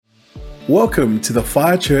Welcome to the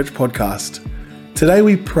Fire Church podcast. Today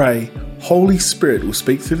we pray Holy Spirit will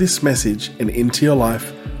speak through this message and into your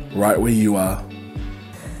life right where you are.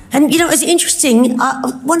 And it's interesting.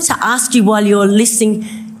 I wanted to ask you while you're listening,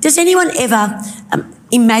 does anyone ever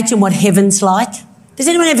imagine what heaven's like? Does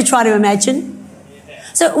anyone ever try to imagine?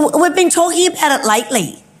 So we've been talking about it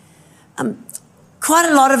lately. Quite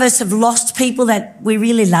a lot of us have lost people that we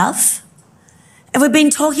really love. And we've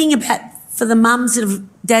been talking about for the mums and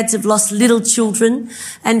dads have lost little children,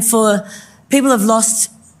 and for people who have lost,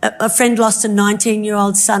 a friend lost a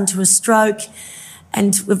 19-year-old son to a stroke,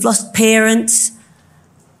 and we've lost parents.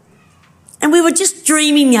 And we were just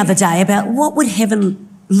dreaming the other day about what would heaven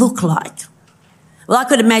look like. Well, I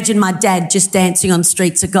could imagine my dad just dancing on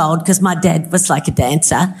streets of gold because my dad was like a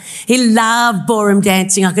dancer. He loved ballroom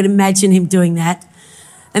dancing. I could imagine him doing that.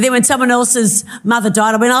 And then when someone else's mother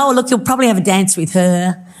died, I went, oh, look, you'll probably have a dance with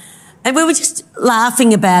her. And we were just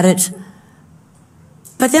laughing about it.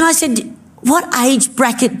 But then I said, what age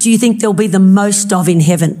bracket do you think there'll be the most of in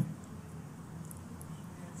heaven?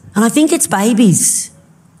 And I think it's babies.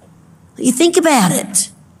 You think about it.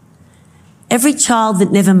 Every child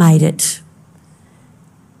that never made it,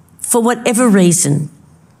 for whatever reason,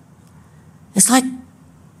 it's like,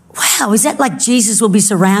 wow, is that like Jesus will be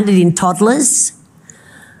surrounded in toddlers?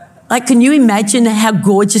 Like, can you imagine how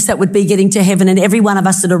gorgeous that would be getting to heaven, and every one of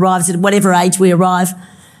us that arrives at whatever age we arrive,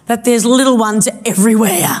 that there's little ones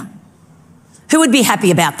everywhere? Who would be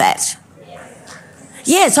happy about that?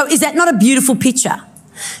 Yeah, so is that not a beautiful picture?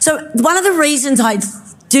 So one of the reasons I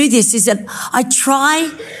do this is that I try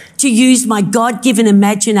to use my God-given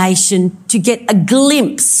imagination to get a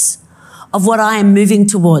glimpse of what I am moving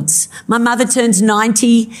towards. My mother turns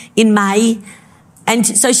 90 in May, and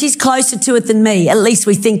so she's closer to it than me. At least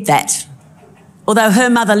we think that. Although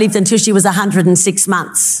her mother lived until she was 106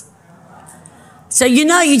 months. So you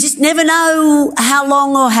just never know how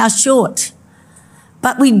long or how short.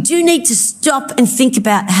 But we do need to stop and think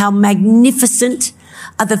about how magnificent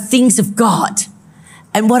are the things of God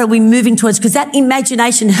and what are we moving towards, because that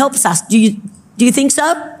imagination helps us. Do you think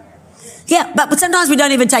so? Yeah, but sometimes we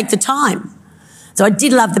don't even take the time. So I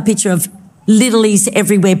did love the picture of littlies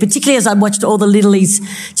everywhere, particularly as I watched all the littlies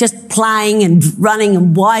just playing and running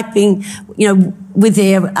and wiping, with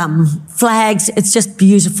their flags. It's just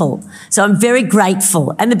beautiful. So I'm very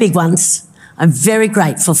grateful. And the big ones, I'm very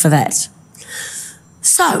grateful for that.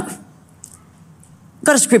 So, I've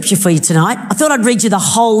got a scripture for you tonight. I thought I'd read you the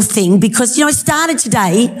whole thing because, I started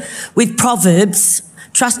today with Proverbs,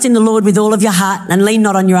 trust in the Lord with all of your heart and lean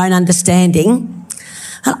not on your own understanding.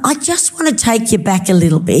 And I just want to take you back a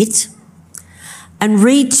little bit and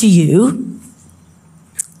read to you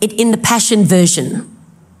it in the Passion Version,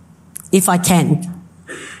 if I can.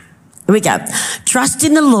 Here we go. Trust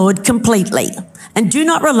in the Lord completely and do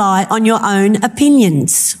not rely on your own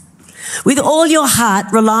opinions. With all your heart,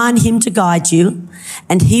 rely on him to guide you,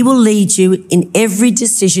 and he will lead you in every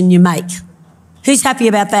decision you make. Who's happy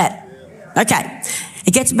about that? Okay.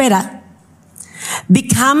 It gets better.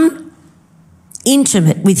 Become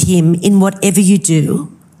intimate with him in whatever you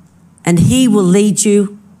do, and he will lead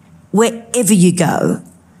you wherever you go.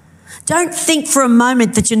 Don't think for a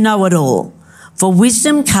moment that you know it all, for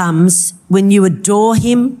wisdom comes when you adore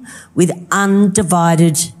him with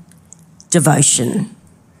undivided devotion.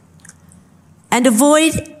 And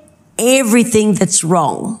avoid everything that's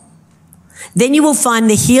wrong. Then you will find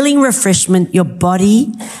the healing refreshment your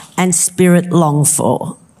body and spirit long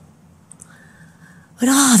for. But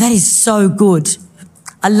that is so good.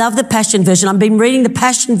 I love the Passion Version. I've been reading the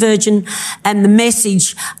Passion Version and the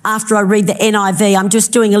Message after I read the NIV. I'm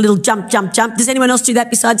just doing a little jump. Does anyone else do that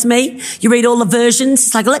besides me? You read all the versions?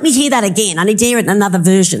 It's like, let me hear that again. I need to hear it in another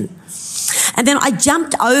version. And then I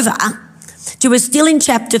jumped over we're still in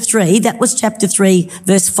chapter 3. That was chapter 3,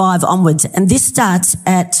 verse 5 onwards. And this starts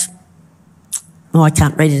at, I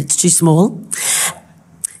can't read it. It's too small.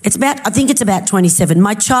 I think it's about 27.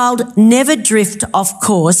 My child, never drift off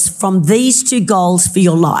course from these two goals for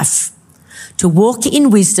your life: to walk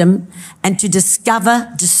in wisdom and to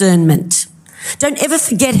discover discernment. Don't ever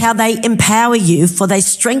forget how they empower you, for they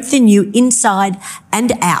strengthen you inside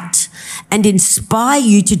and out and inspire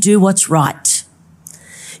you to do what's right.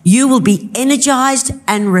 You will be energized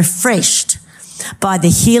and refreshed by the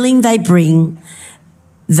healing they bring.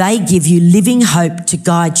 They give you living hope to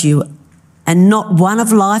guide you, and not one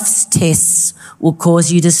of life's tests will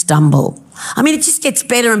cause you to stumble. I mean, it just gets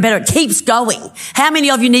better and better. It keeps going. How many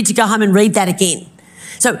of you need to go home and read that again?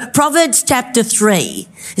 So Proverbs chapter 3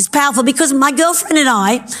 is powerful because my girlfriend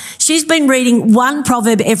and she's been reading one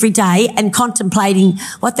proverb every day and contemplating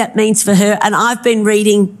what that means for her. And I've been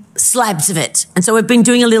reading slabs of it. And so we've been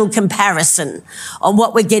doing a little comparison on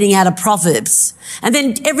what we're getting out of Proverbs. And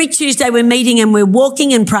then every Tuesday we're meeting and we're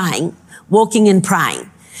walking and praying.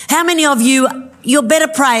 How many of you're better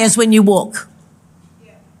prayers when you walk?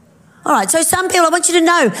 All right, so some people, I want you to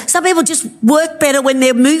know, some people just work better when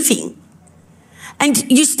they're moving.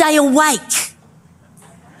 And you stay awake.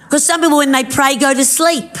 Because some people, when they pray, go to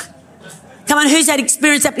sleep. Come on, who's had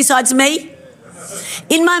experience that besides me?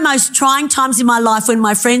 In my most trying times in my life, when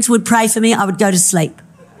my friends would pray for me, I would go to sleep.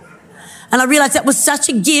 And I realised that was such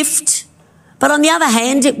a gift. But on the other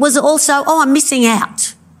hand, it was also, I'm missing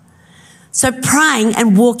out. So praying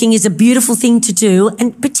and walking is a beautiful thing to do.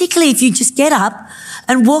 And particularly if you just get up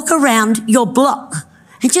and walk around your block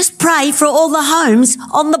and just pray for all the homes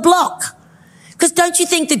on the block. Because don't you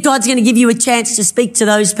think that God's going to give you a chance to speak to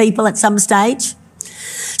those people at some stage?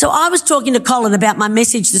 So I was talking to Colin about my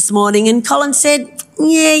message this morning, and Colin said,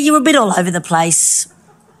 yeah, you're a bit all over the place.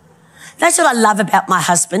 That's what I love about my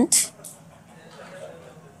husband.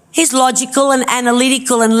 He's logical and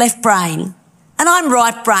analytical and left brain, and I'm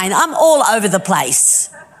right brain. I'm all over the place.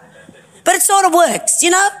 But it sort of works, you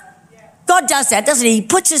know? God does that, doesn't he? He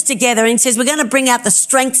puts us together and says we're going to bring out the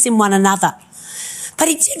strengths in one another. But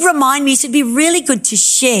he did remind me, he said it'd be really good to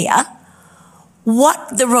share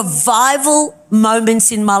what the revival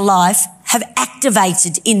moments in my life have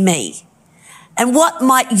activated in me, and what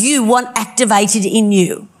might you want activated in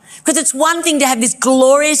you. Because it's one thing to have this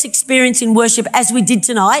glorious experience in worship as we did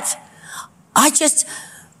tonight. I just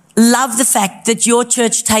love the fact that your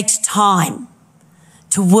church takes time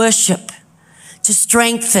to worship, to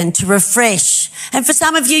strengthen, to refresh. And for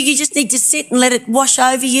some of you, you just need to sit and let it wash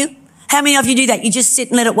over you. How many of you do that? You just sit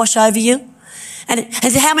and let it wash over you? And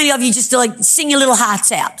how many of you just like sing your little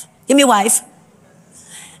hearts out? Give me a wave.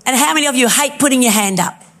 And how many of you hate putting your hand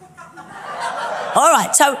up? All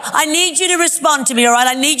right, so I need you to respond to me, all right?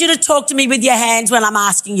 I need you to talk to me with your hands when I'm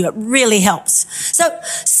asking you. It really helps. So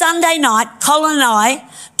Sunday night, Colin and I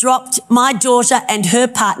dropped my daughter and her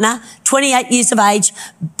partner, 28 years of age,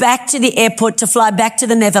 back to the airport to fly back to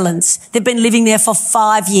the Netherlands. They've been living there for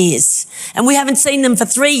 5 years. And we haven't seen them for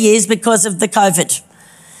 3 years because of the COVID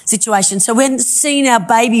situation. So we hadn't seen our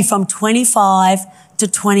baby from 25 to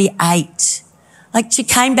 28. Like, she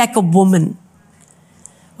came back a woman.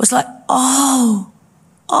 It was like, oh.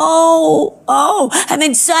 And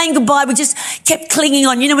then saying goodbye, we just kept clinging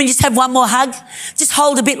on. You know when you just have one more hug? Just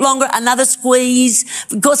hold a bit longer, another squeeze.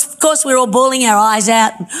 Of course, we're all bawling our eyes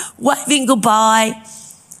out, waving goodbye.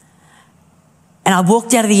 And I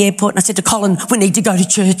walked out of the airport and I said to Colin, we need to go to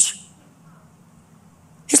church.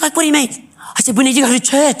 He's like, what do you mean? I said, we need to go to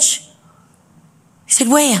church. He said,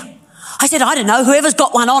 where? I said, I don't know, whoever's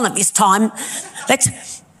got one on at this time.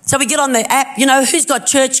 So we get on the app, you know, who's got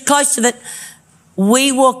church close to that?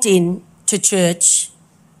 We walked in to church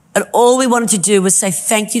and all we wanted to do was say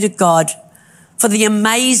thank you to God for the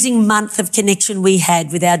amazing month of connection we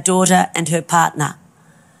had with our daughter and her partner.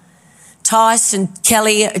 Tice and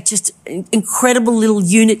Kelly are just an incredible little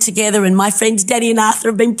unit together, and my friends Danny and Arthur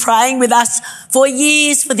have been praying with us for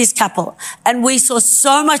years for this couple, and we saw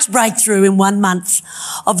so much breakthrough in 1 month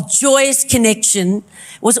of joyous connection.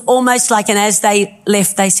 It was almost like, and as they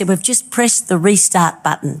left, they said, we've just pressed the restart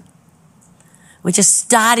button. We're just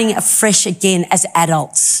starting afresh again as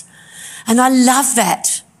adults. And I love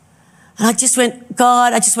that. And I just went,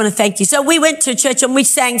 God, I just want to thank you. So we went to church and we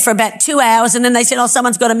sang for about 2 hours, and then they said,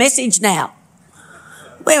 someone's got a message now.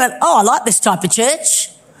 We went, I like this type of church.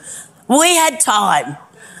 We had time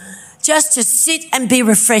just to sit and be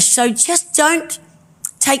refreshed. So just don't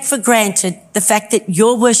take for granted the fact that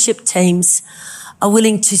your worship teams are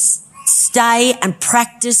willing to stay and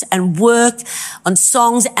practice and work on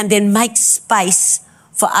songs and then make space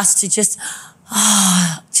for us to just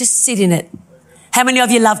sit in it. How many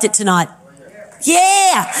of you loved it tonight?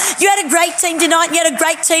 Yeah. You had a great team tonight. You had a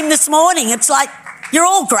great team this morning. It's like, you're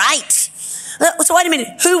all great. So wait a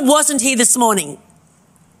minute. Who wasn't here this morning?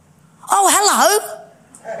 Oh, hello.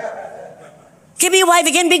 Give me a wave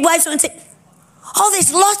again. Big wave. Oh,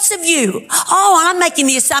 there's lots of you. Oh, and I'm making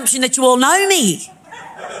the assumption that you all know me.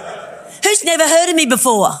 Who's never heard of me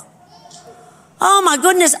before? Oh my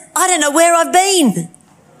goodness. I don't know where I've been.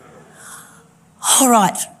 All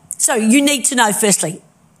right. So you need to know, firstly,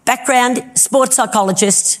 background, sports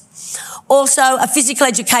psychologist, also a physical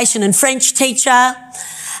education and French teacher,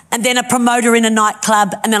 and then a promoter in a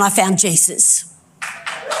nightclub, and then I found Jesus.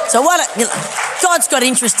 So God's got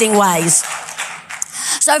interesting ways.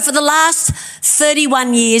 So for the last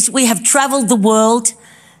 31 years, we have travelled the world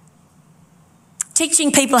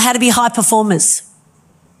teaching people how to be high performers.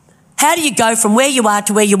 How do you go from where you are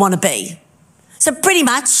to where you want to be? So pretty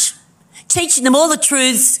much teaching them all the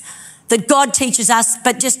truths that God teaches us,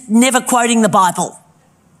 but just never quoting the Bible.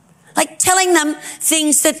 Like telling them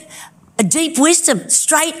things that are deep wisdom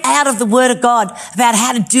straight out of the Word of God about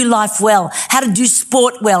how to do life well, how to do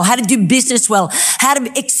sport well, how to do business well, how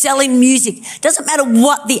to excel in music. Doesn't matter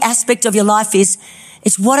what the aspect of your life is.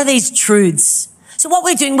 It's what are these truths? So what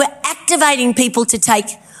we're doing, we're activating people to take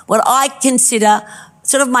what I consider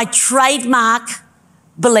sort of my trademark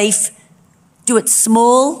belief. Do it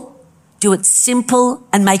small, do it simple,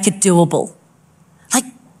 and make it doable. Like,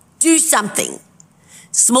 do something.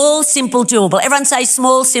 Small, simple, doable. Everyone say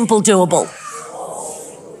small, simple, doable.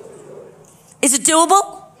 Is it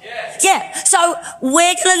doable? Yes. Yeah. So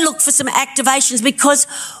we're going to look for some activations, because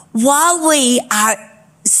while we are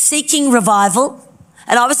seeking revival,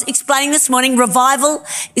 and I was explaining this morning, revival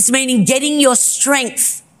is meaning getting your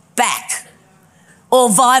strength back. Or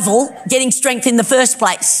vival, getting strength in the first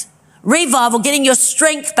place. Revival, getting your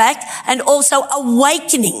strength back, and also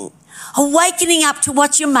awakening. Awakening up to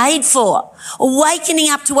what you're made for. Awakening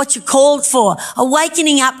up to what you're called for.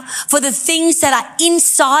 Awakening up for the things that are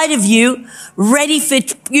inside of you, ready for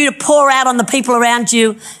you to pour out on the people around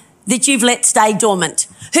you that you've let stay dormant.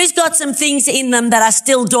 Who's got some things in them that are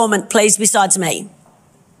still dormant, please, besides me?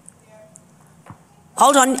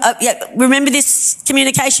 Hold on. Remember this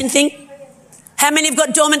communication thing? How many have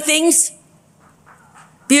got dormant things?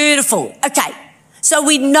 Beautiful. Okay. So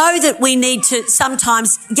we know that we need to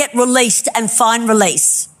sometimes get released and find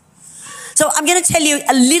release. So I'm going to tell you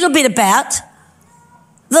a little bit about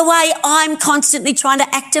the way I'm constantly trying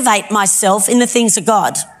to activate myself in the things of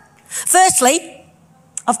God. Firstly,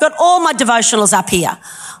 I've got all my devotionals up here.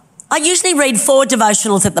 I usually read 4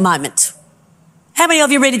 devotionals at the moment. How many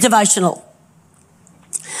of you read a devotional?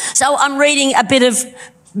 So I'm reading a bit of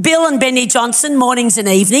Bill and Benny Johnson, mornings and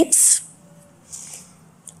evenings.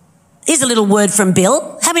 Here's a little word from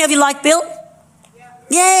Bill. How many of you like Bill?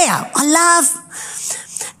 Yeah, I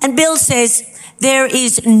love. And Bill says, there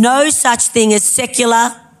is no such thing as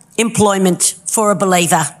secular employment for a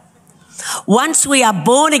believer. Once we are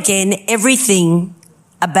born again, everything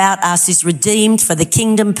about us is redeemed for the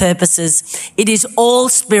kingdom purposes. It is all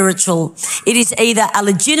spiritual. It is either a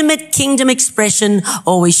legitimate kingdom expression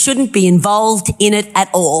or we shouldn't be involved in it at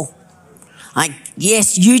all.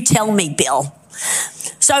 Yes, you tell me, Bill.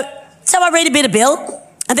 So I read a bit of Bill,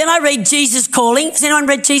 and then I read Jesus Calling. Has anyone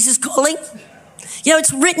read Jesus Calling? You know,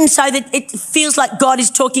 it's written so that it feels like God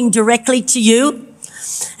is talking directly to you.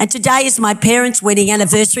 And today is my parents' wedding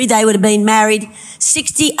anniversary. They would have been married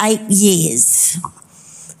 68 years.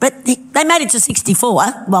 But they made it to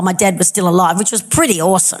 64 while my dad was still alive, which was pretty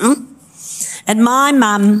awesome. And my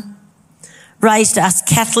mum raised us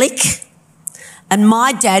Catholic, and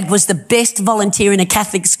my dad was the best volunteer in a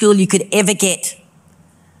Catholic school you could ever get.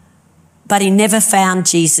 But he never found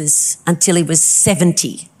Jesus until he was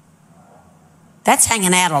 70. That's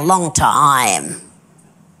hanging out a long time.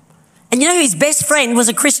 And you know, his best friend was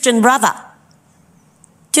a Christian brother.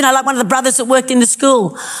 Do you know, like one of the brothers that worked in the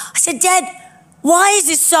school. I said, Dad, why is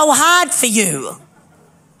this so hard for you?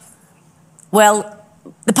 Well,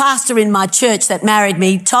 the pastor in my church that married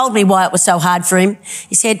me told me why it was so hard for him.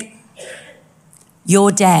 He said, your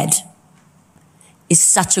dad is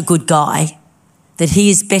such a good guy that he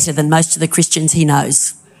is better than most of the Christians he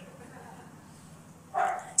knows.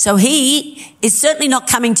 So he is certainly not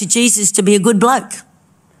coming to Jesus to be a good bloke.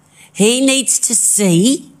 He needs to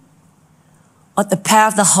see what the power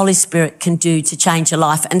of the Holy Spirit can do to change a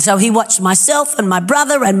life. And so he watched myself and my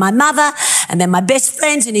brother and my mother and then my best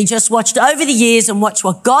friends, and he just watched over the years and watched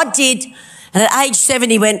what God did. And at age 7,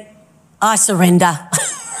 he went, I surrender.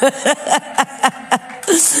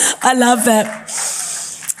 I love that.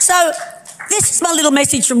 So this is my little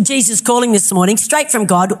message from Jesus Calling this morning, straight from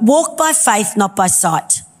God. Walk by faith, not by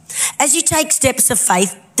sight. As you take steps of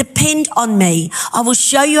faith, depend on me. I will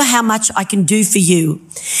show you how much I can do for you.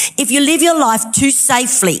 If you live your life too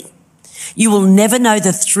safely, you will never know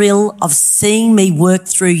the thrill of seeing me work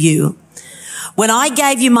through you. When I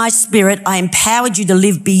gave you my Spirit, I empowered you to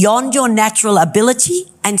live beyond your natural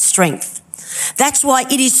ability and strength. That's why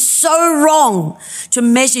it is so wrong to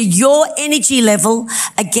measure your energy level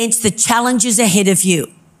against the challenges ahead of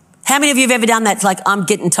you. How many of you have ever done that? It's like, I'm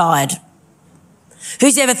getting tired.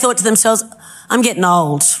 Who's ever thought to themselves, I'm getting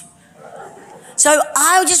old? So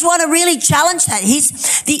I just want to really challenge that.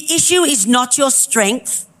 The issue is not your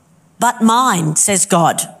strength, but mine, says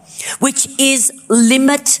God, which is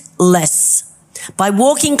limitless. By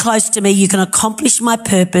walking close to me, you can accomplish my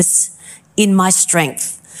purpose in my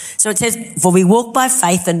strength. So it says, for we walk by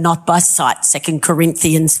faith and not by sight, 2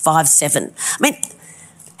 Corinthians 5:7. I mean,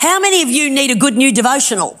 how many of you need a good new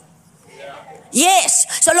devotional?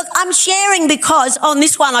 Yes. So look, I'm sharing because on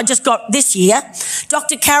this one I just got this year,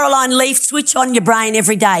 Dr. Caroline Leaf, switch on your brain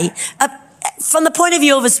every day. From the point of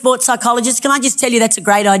view of a sports psychologist, can I just tell you that's a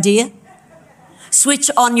great idea? Switch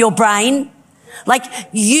on your brain. Like,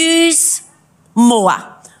 use more.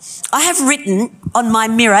 I have written on my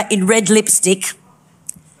mirror in red lipstick,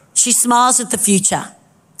 she smiles at the future.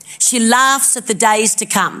 She laughs at the days to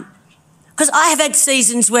come. Because I have had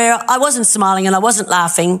seasons where I wasn't smiling and I wasn't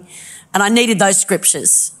laughing and I needed those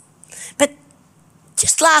scriptures. But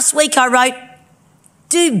just last week I wrote,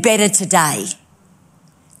 do better today.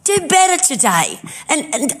 Do better today.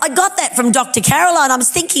 And I got that from Dr. Caroline. I was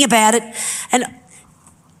thinking about it, and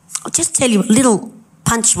I'll just tell you a little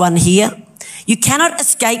punch one here. You cannot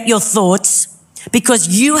escape your thoughts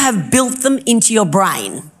because you have built them into your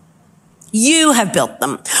brain. You have built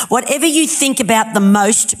them. Whatever you think about the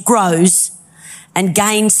most grows and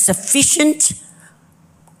gains sufficient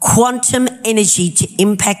quantum energy to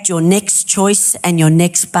impact your next choice and your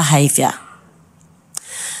next behaviour.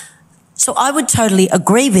 So I would totally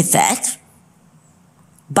agree with that.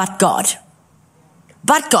 But God.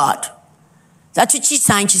 But God. That's what she's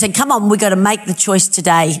saying. She said, come on, we've got to make the choice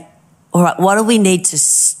today. All right, what do we need to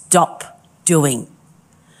stop doing?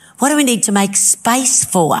 What do we need to make space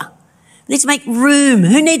for? We need to make room.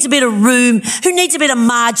 Who needs a bit of room? Who needs a bit of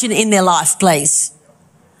margin in their life, please?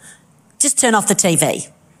 Just turn off the TV.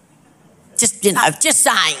 Just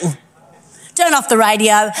saying. Turn off the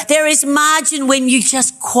radio. There is margin when you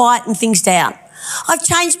just quieten things down. I've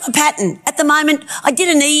changed my pattern. At the moment, I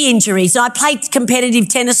did a knee injury, so I played competitive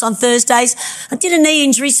tennis on Thursdays. I did a knee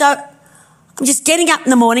injury, so I'm just getting up in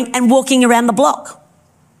the morning and walking around the block.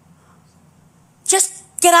 Just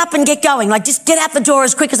get up and get going. Like, just get out the door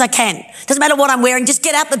as quick as I can. Doesn't matter what I'm wearing. Just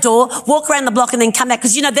get out the door, walk around the block and then come back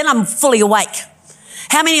because, then I'm fully awake.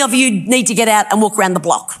 How many of you need to get out and walk around the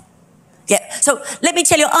block? Yeah. So let me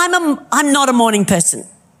tell you, I'm not a morning person.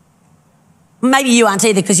 Maybe you aren't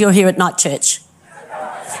either because you're here at night church.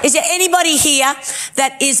 Is there anybody here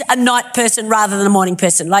that is a night person rather than a morning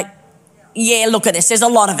person? Like, yeah, look at us. There's a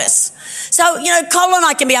lot of us. So, Colin and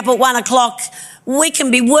I can be up at 1 o'clock. We can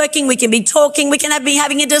be working. We can be talking. We can be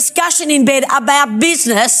having a discussion in bed about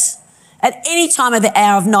business at any time of the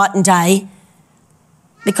hour of night and day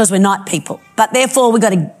because we're night people. But therefore, we've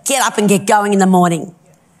got to get up and get going in the morning.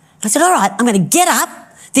 I said, all right, I'm going to get up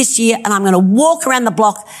this year and I'm going to walk around the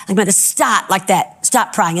block. I'm going to start like that,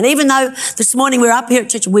 start praying. And even though this morning we were up here at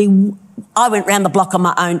church, I went round the block on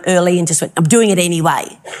my own early and just went, I'm doing it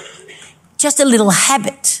anyway. Just a little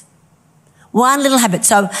habit. One little habit.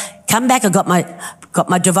 So come back, I've got my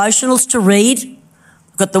devotionals to read.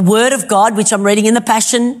 I've got the Word of God, which I'm reading in the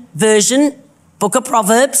Passion Version, Book of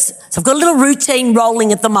Proverbs. So I've got a little routine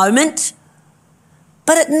rolling at the moment.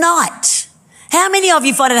 But at night, how many of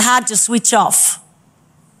you find it hard to switch off?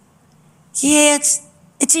 Yeah,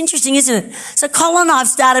 it's interesting, isn't it? So Colin and I have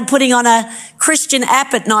started putting on a Christian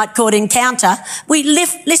app at night called Encounter. We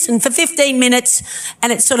listen for 15 minutes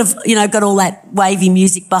and it's sort of, got all that wavy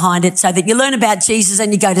music behind it so that you learn about Jesus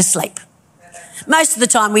and you go to sleep. Most of the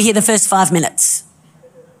time we hear the first 5 minutes,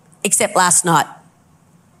 except last night.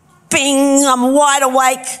 Bing, I'm wide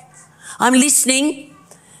awake. I'm listening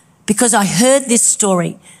because I heard this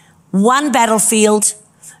story. One battlefield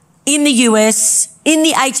in the US in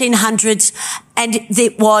the 1800s, and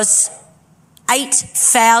there was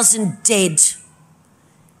 8,000 dead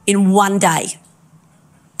in one day.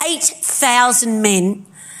 8,000 men.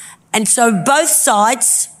 And so both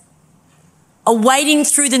sides are waiting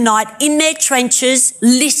through the night in their trenches,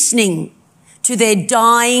 listening to their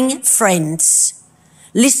dying friends,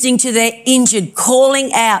 listening to their injured,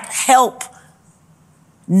 calling out, help.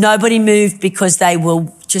 Nobody moved because they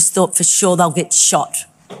just thought for sure they'll get shot.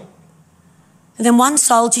 And then one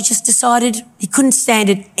soldier just decided he couldn't stand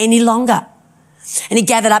it any longer. And he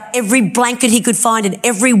gathered up every blanket he could find and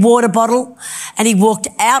every water bottle, and he walked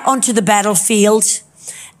out onto the battlefield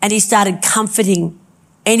and he started comforting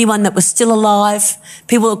anyone that was still alive.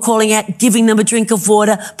 People were calling out, giving them a drink of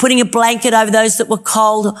water, putting a blanket over those that were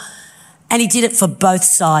cold. And he did it for both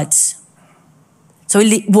sides. So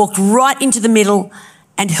he walked right into the middle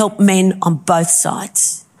and helped men on both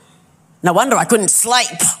sides. No wonder I couldn't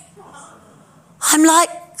sleep. I'm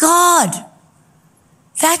like, God,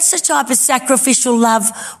 that's the type of sacrificial love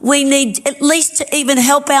we need, at least to even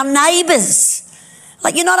help our neighbours.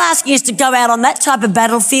 Like, you're not asking us to go out on that type of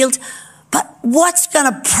battlefield, but what's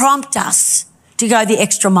going to prompt us to go the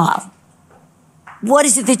extra mile? What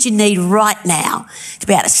is it that you need right now to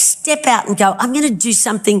be able to step out and go, I'm going to do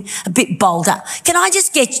something a bit bolder? Can I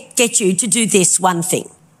just get you to do this one thing?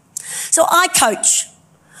 So I coach.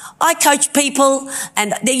 I coach people,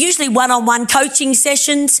 and they're usually one-on-one coaching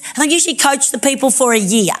sessions, and I usually coach the people for a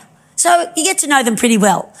year. So you get to know them pretty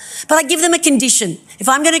well. But I give them a condition. If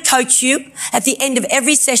I'm going to coach you, at the end of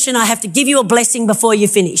every session, I have to give you a blessing before you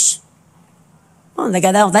finish. Oh, and they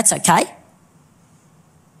go, oh, that's okay.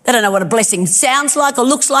 They don't know what a blessing sounds like or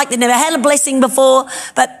looks like. They've never had a blessing before,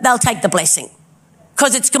 but they'll take the blessing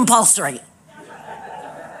because it's compulsory.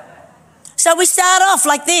 So we start off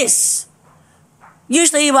like this.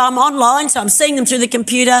 Usually I'm online, so I'm seeing them through the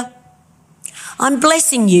computer. I'm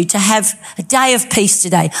blessing you to have a day of peace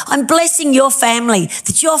today. I'm blessing your family,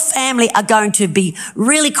 that your family are going to be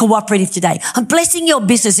really cooperative today. I'm blessing your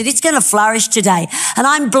business, that it's going to flourish today. And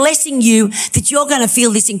I'm blessing you that you're going to feel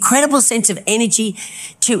this incredible sense of energy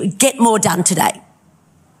to get more done today.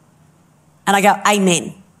 And I go,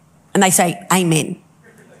 amen. And they say, amen.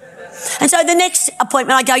 And so the next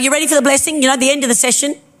appointment, I go, you ready for the blessing? You know, the end of the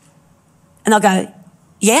session. And they'll go,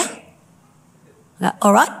 yeah. I go,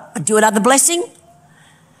 all right, I'll do another blessing.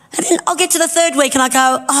 And then I'll get to the third week and I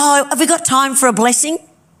go, oh, have we got time for a blessing?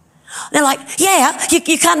 They're like, yeah,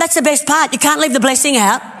 you can't, that's the best part. You can't leave the blessing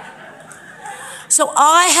out. So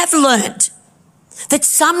I have learned that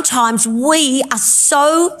sometimes we are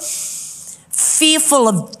so fearful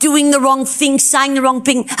of doing the wrong thing, saying the wrong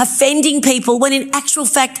thing, offending people, when in actual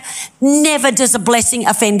fact, never does a blessing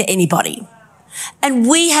offend anybody. And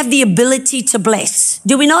we have the ability to bless,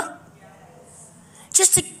 do we not?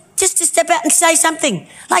 Just to step out and say something.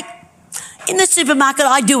 Like in the supermarket,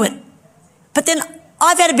 I do it. But then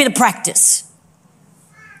I've had a bit of practice.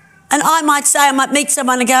 And I might meet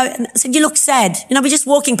someone and go, and I said, you look sad. You know, we're just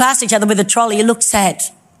walking past each other with a trolley, you look sad.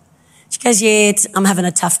 She goes, yeah, I'm having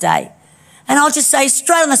a tough day. And I'll just say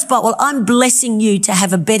straight on the spot, well, I'm blessing you to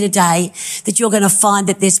have a better day, that you're going to find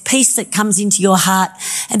that there's peace that comes into your heart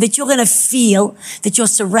and that you're going to feel that you're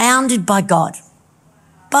surrounded by God.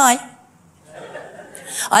 Bye.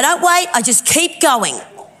 I don't wait. I just keep going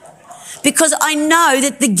because I know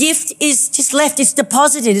that the gift is just left. It's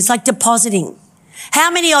deposited. It's like depositing.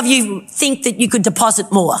 How many of you think that you could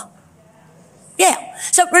deposit more? Yeah.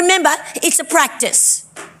 So remember, it's a practice.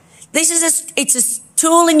 It's a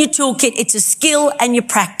tool in your toolkit. It's a skill and you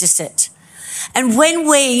practice it. And when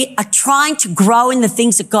we are trying to grow in the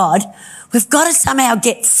things of God, we've got to somehow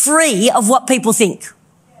get free of what people think.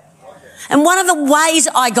 And one of the ways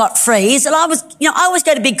I got free is that I always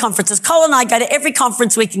go to big conferences. Cole and I go to every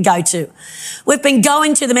conference we can go to. We've been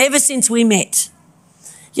going to them ever since we met.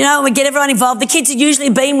 You know, we get everyone involved. The kids have usually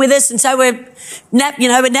been with us, and so we're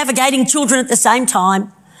navigating children at the same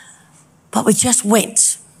time. But we just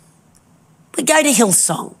went. We'd go to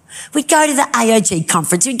Hillsong. We'd go to the AOG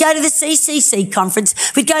conference. We'd go to the CCC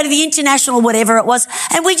conference. We'd go to the international whatever it was.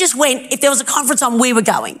 And we just went. If there was a conference on, we were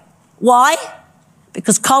going. Why?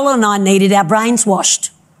 Because Colin and I needed our brains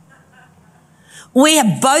washed. We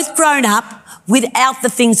have both grown up without the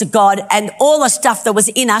things of God, and all the stuff that was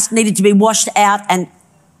in us needed to be washed out, and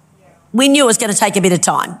we knew it was going to take a bit of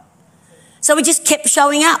time. So we just kept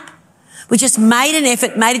showing up. We just made an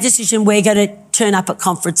effort, made a decision, we're going to turn up at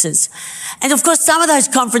conferences. And of course, some of those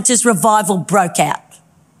conferences, revival broke out.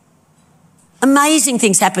 Amazing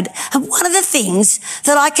things happened. And one of the things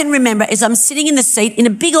that I can remember is I'm sitting in the seat in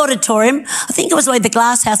a big auditorium. I think it was like the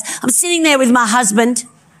Glass House. I'm sitting there with my husband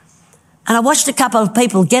and I watched a couple of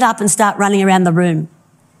people get up and start running around the room.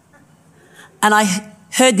 And I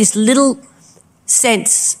heard this little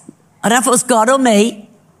sense, I don't know if it was God or me,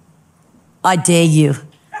 I dare you.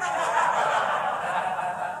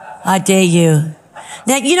 I dare you.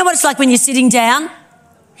 Now, you know what it's like when you're sitting down?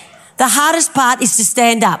 The hardest part is to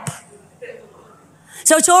stand up.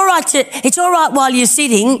 So it's all right while you're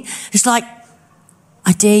sitting. It's like,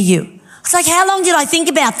 I dare you. It's like, how long did I think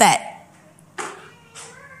about that?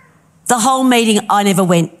 The whole meeting, I never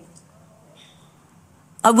went.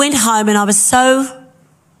 I went home and I was so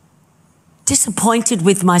disappointed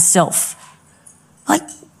with myself. Like,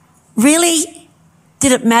 really?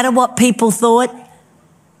 Did it matter what people thought?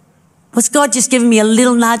 Was God just giving me a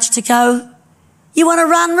little nudge to go, you want to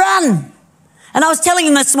run, run? And I was telling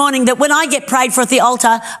him this morning that when I get prayed for at the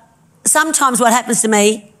altar, sometimes what happens to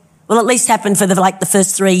me, well, at least happened for the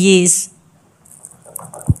first 3 years,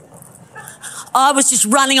 I was just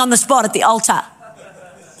running on the spot at the altar.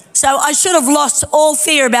 So I should have lost all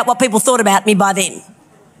fear about what people thought about me by then.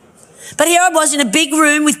 But here I was in a big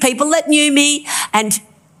room with people that knew me and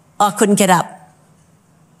I couldn't get up.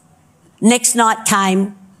 Next night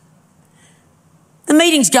came, the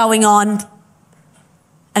meeting's going on,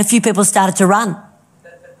 and a few people started to run.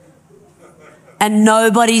 And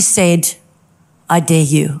nobody said, I dare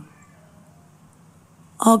you.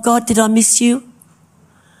 Oh God, did I miss you?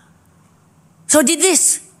 So I did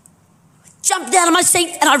this. jumped out of my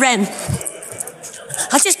seat and I ran.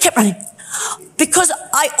 I just kept running because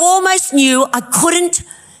I almost knew I couldn't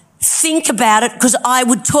think about it because I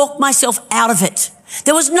would talk myself out of it.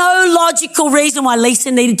 There was no logical reason why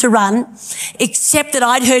Lisa needed to run except that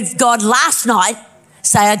I'd heard God last night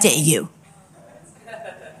say, I dare you.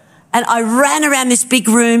 And I ran around this big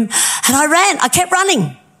room and I kept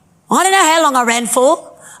running. I don't know how long I ran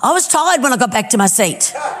for. I was tired when I got back to my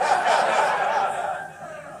seat.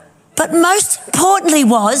 But most importantly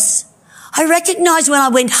I recognised when I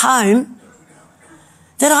went home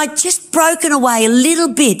that I'd just broken away a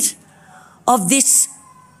little bit of this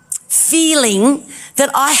feeling that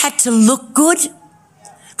I had to look good.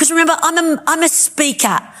 Because remember, I'm a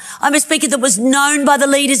speaker. I'm a speaker that was known by the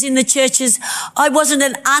leaders in the churches. I wasn't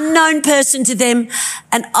an unknown person to them,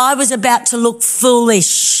 and I was about to look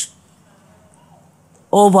foolish.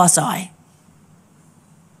 Or was I?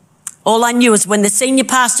 All I knew was when the senior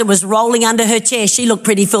pastor was rolling under her chair, she looked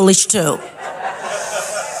pretty foolish too.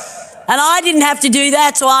 And I didn't have to do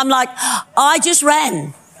that, so I'm like, I just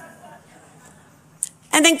ran.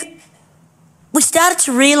 And then we started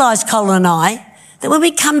to realise, Colin and I, that when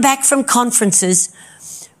we come back from conferences,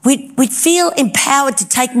 we'd feel empowered to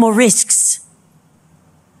take more risks.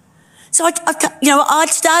 So I'd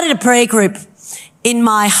started a prayer group in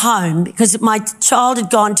my home because my child had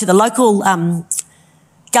gone to the local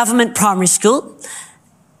government primary school,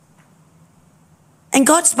 and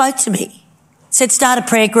God spoke to me, said, start a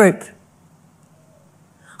prayer group.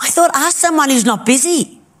 I thought, ask someone who's not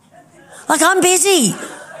busy. Like, I'm busy.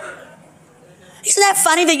 Isn't that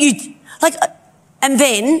funny that you, and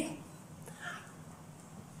then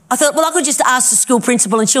I thought, well, I could just ask the school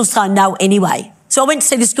principal and she'll say no anyway. So I went to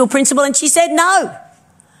see the school principal and she said no.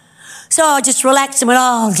 So I just relaxed and went,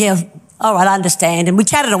 oh, yeah, all right, I understand. And we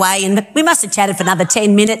chatted away and we must have chatted for another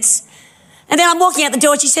 10 minutes. And then I'm walking out the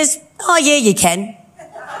door and she says, oh, yeah, you can.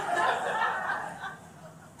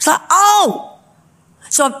 It's like, oh.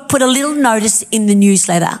 So I put a little notice in the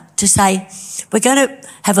newsletter to say, we're going to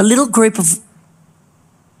have a little group of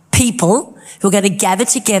people who are going to gather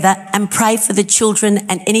together and pray for the children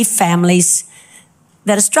and any families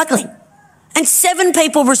that are struggling. And 7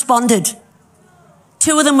 people responded.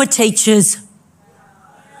 2 of them were teachers.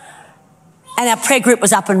 And our prayer group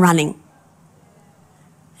was up and running.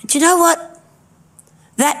 And do you know what?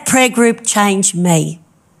 That prayer group changed me.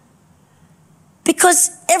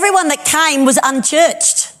 Because everyone that came was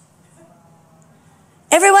unchurched.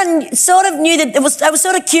 Everyone sort of knew that they were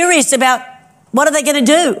sort of curious about what are they going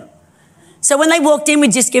to do. So when they walked in,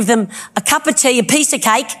 we'd just give them a cup of tea, a piece of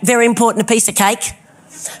cake, very important, a piece of cake,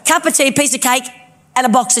 cup of tea, a piece of cake, and a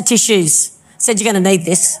box of tissues. Said, you're going to need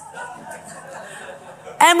this.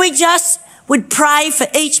 And we just would pray for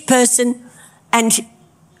each person and,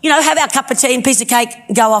 have our cup of tea and piece of cake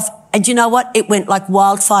go off. And you know what? It went like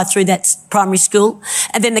wildfire through that primary school.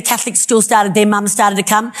 And then the Catholic school their mums started to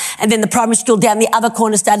come. And then the primary school down the other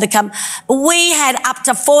corner started to come. We had up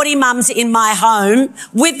to 40 mums in my home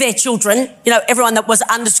with their children, everyone that was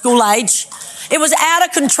under school age. It was out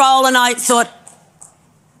of control and I thought,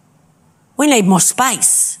 we need more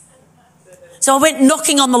space. So I went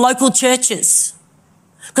knocking on the local churches.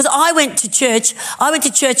 Because I went to church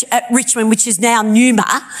at Richmond, which is now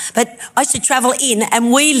Newma, but I used to travel in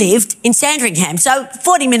and we lived in Sandringham, so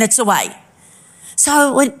 40 minutes away. So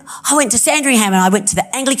I went to Sandringham and I went to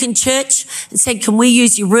the Anglican church and said, can we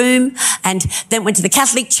use your room? And then went to the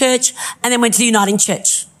Catholic church and then went to the Uniting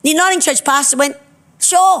Church. The Uniting Church pastor went,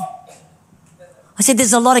 sure. I said,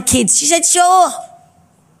 there's a lot of kids. She said, sure.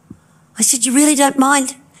 I said, you really don't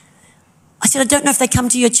mind? I said, I don't know if they come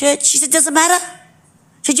to your church. She said, doesn't matter.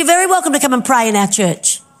 She said, you're very welcome to come and pray in our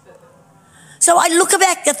church. So I look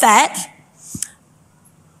back at that,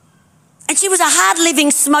 and she was a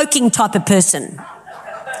hard-living, smoking type of person.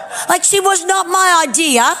 Like, she was not my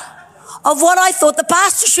idea of what I thought the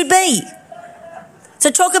pastor should be.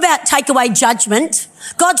 So talk about take away judgment.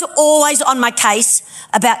 God's always on my case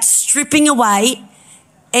about stripping away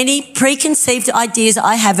any preconceived ideas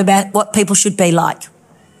I have about what people should be like.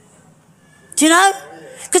 Do you know?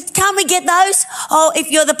 Because can't we get those? Oh, if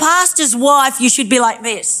you're the pastor's wife, you should be like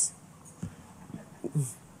this.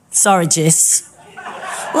 Sorry, Jess.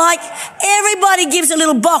 Like, everybody gives a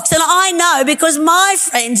little box. And I know because my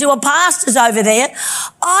friends who are pastors over there,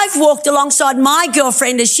 I've walked alongside my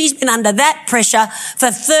girlfriend as she's been under that pressure for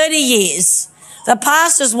 30 years. The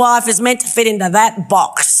pastor's wife is meant to fit into that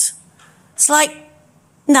box. It's like,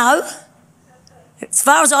 no. As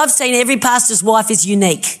far as I've seen, every pastor's wife is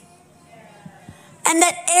unique. And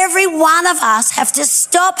that every one of us have to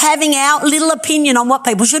stop having our little opinion on what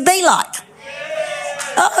people should be like.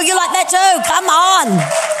 Oh, you like that too? Come on.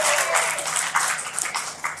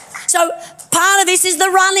 So part of this is the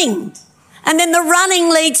running. And then the running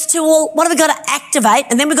leads to what have we got to activate?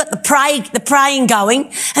 And then we've got the praying going.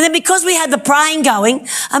 And then because we had the praying going,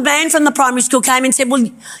 a man from the primary school came and said, well,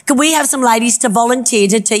 could we have some ladies to volunteer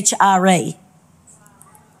to teach RE?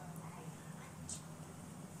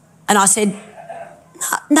 And I said,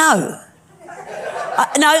 no.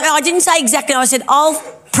 I didn't say exactly. I said, I'll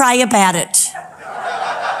pray about it.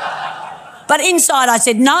 But inside I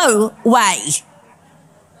said, no way.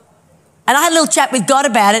 And I had a little chat with God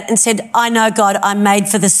about it and said, I know, God, I'm made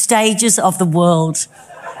for the stages of the world.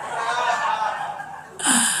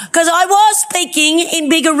 Because I was speaking in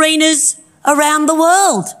big arenas around the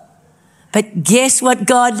world. But guess what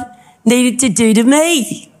God needed to do to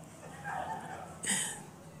me?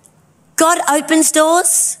 God opens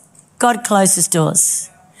doors, God closes doors.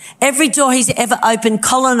 Every door he's ever opened,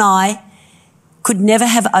 Colin and I could never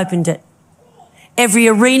have opened it. Every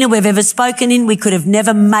arena we've ever spoken in, we could have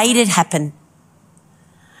never made it happen.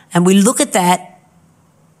 And we look at that,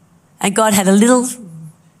 and God had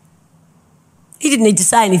he didn't need to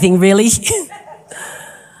say anything really.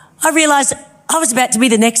 I realised I was about to be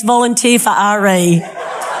the next volunteer for RE.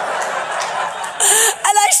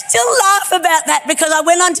 And I still laugh about that because I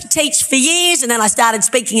went on to teach for years, and then I started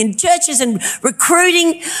speaking in churches and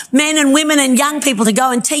recruiting men and women and young people to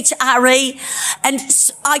go and teach RE. And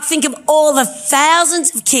I think of all the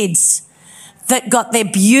thousands of kids that got their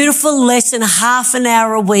beautiful lesson half an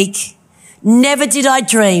hour a week. Never did I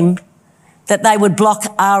dream that they would block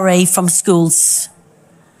RE from schools.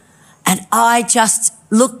 And I just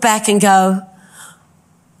look back and go,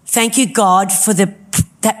 thank you, God, for that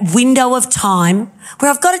window of time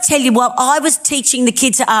where I've got to tell you, while I was teaching the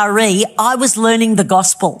kids at RE, I was learning the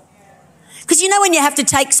gospel. Because you know when you have to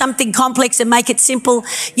take something complex and make it simple,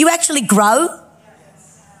 you actually grow.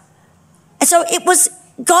 And so it was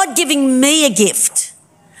God giving me a gift.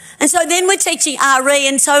 And so then we're teaching RE,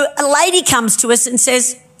 and so a lady comes to us and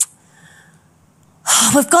says,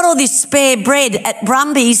 we've got all this spare bread at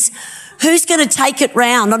Brumbies. Who's going to take it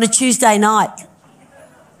round on a Tuesday night?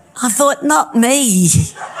 I thought, not me.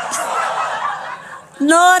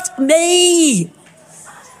 Not me.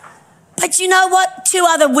 But you know what? 2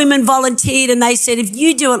 other women volunteered and they said, if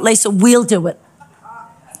you do it, Lisa, we'll do it.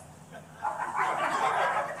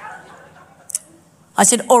 I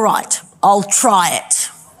said, all right, I'll try it.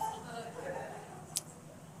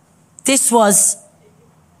 This was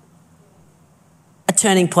a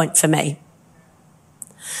turning point for me.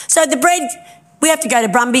 So the bread, we have to go to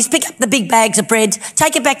Brumbies, pick up the big bags of bread,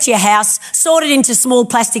 take it back to your house, sort it into small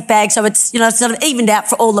plastic bags so it's, sort of evened out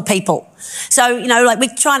for all the people. So, like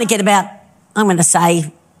we're trying to get about, I'm going to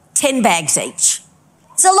say, 10 bags each.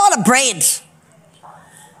 It's a lot of bread.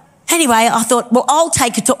 Anyway, I thought, well, I'll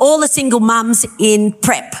take it to all the single mums in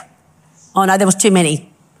prep. Oh, no, there was too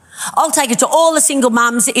many. I'll take it to all the single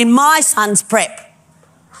mums in my son's prep.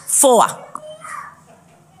 4.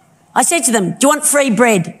 I said to them, do you want free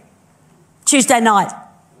bread Tuesday night? I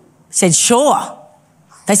said, sure.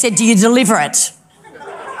 They said, do you deliver it?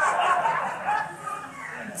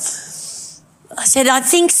 I said, I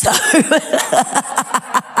think so.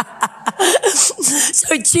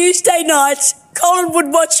 So Tuesday night, Colin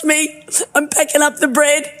would watch me. I'm packing up the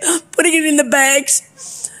bread, putting it in the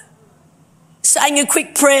bags, saying a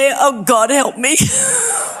quick prayer, oh God, help me.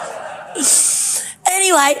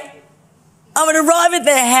 Anyway, I would arrive at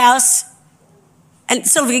their house and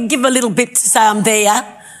sort of give a little bit to say I'm there.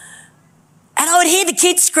 And I would hear the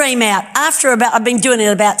kids scream out. I've been doing it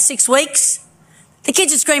about 6 weeks. The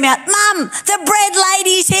kids would scream out, Mum, the bread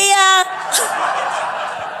lady's here.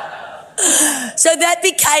 So that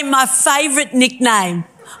became my favourite nickname.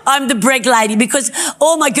 I'm the bread lady, because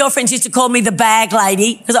all my girlfriends used to call me the bag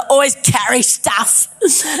lady because I always carry stuff.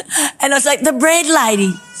 And I was like, the bread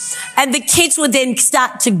lady. And the kids would then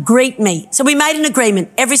start to greet me. So we made an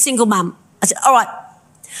agreement, every single mum. I said, all right,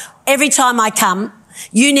 every time I come,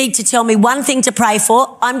 you need to tell me one thing to pray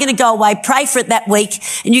for. I'm going to go away, pray for it that week.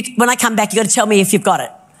 And when I come back, you've got to tell me if you've got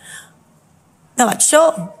it. They're like,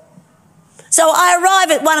 sure. So I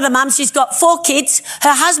arrive at one of the mums. She's got 4 kids.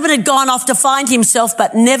 Her husband had gone off to find himself,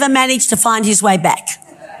 but never managed to find his way back.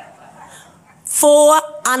 4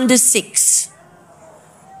 under 6.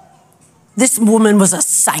 This woman was a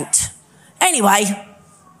saint. Anyway,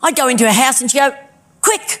 I go into her house and she go,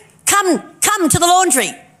 quick, come to the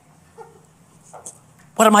laundry.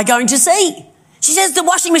 What am I going to see? She says, the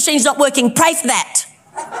washing machine's not working. Pray for that.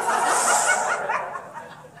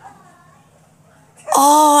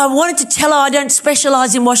 Oh, I wanted to tell her I don't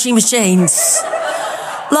specialise in washing machines.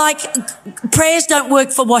 Like, prayers don't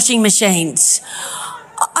work for washing machines.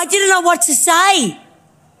 I didn't know what to say.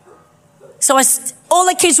 So All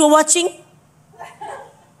the kids were watching.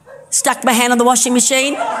 Stuck my hand on the washing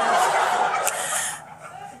machine.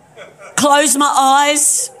 Closed my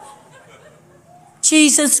eyes.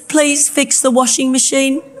 Jesus, please fix the washing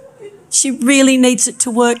machine. She really needs it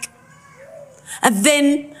to work. And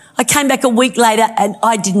then I came back a week later and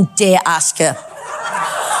I didn't dare ask her.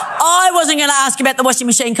 I wasn't going to ask about the washing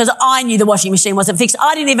machine because I knew the washing machine wasn't fixed.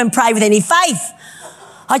 I didn't even pray with any faith.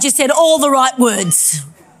 I just said all the right words.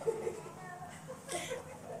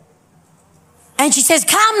 And she says,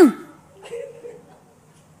 come.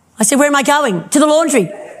 I said, where am I going? To the laundry.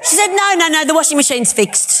 She said, no, the washing machine's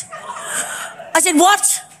fixed. I said,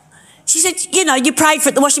 what? She said, you prayed for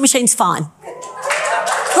it, the washing machine's fine.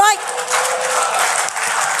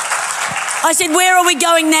 I said, where are we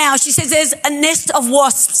going now? She says, there's a nest of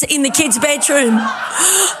wasps in the kids' bedroom.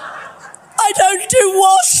 I don't do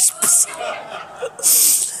wasps.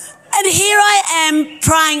 And here I am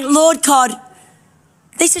praying, Lord God,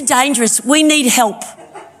 these are dangerous. We need help.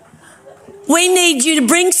 We need you to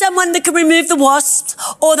bring someone that can remove the wasps,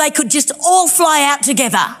 or they could just all fly out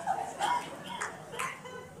together.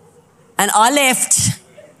 And I left.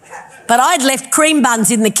 But I'd left cream buns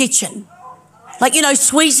in the kitchen. Like,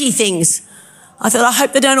 sweetie things. I thought, I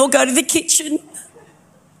hope they don't all go to the kitchen.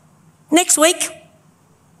 Next week,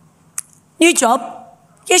 new job.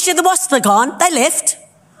 Yeah, she said, the wasps are gone. They left.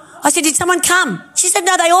 I said, did someone come? She said,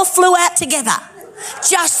 no, they all flew out together.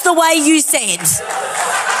 Just the way you said.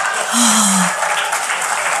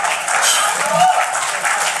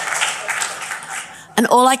 And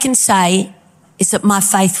all I can say is that my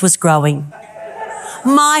faith was growing.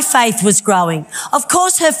 My faith was growing. Of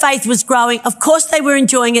course her faith was growing. Of course they were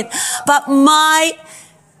enjoying it. But my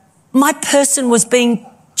person was being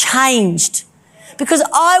changed because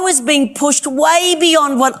I was being pushed way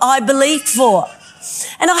beyond what I believed for.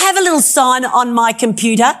 And I have a little sign on my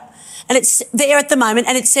computer and it's there at the moment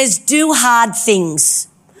and it says, do hard things.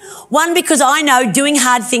 One, because I know doing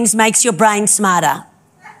hard things makes your brain smarter.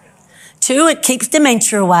 Two, it keeps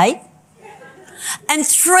dementia away. And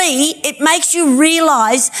three, it makes you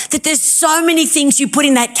realise that there's so many things you put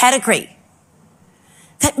in that category.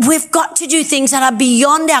 That we've got to do things that are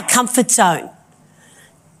beyond our comfort zone.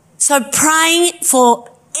 So praying for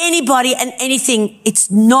anybody and anything,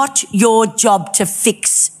 it's not your job to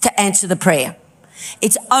answer the prayer.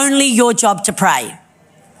 It's only your job to pray.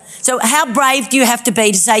 So how brave do you have to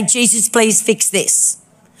be to say, Jesus, please fix this?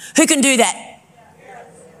 Who can do that?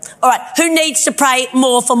 All right, who needs to pray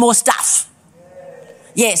more for more stuff?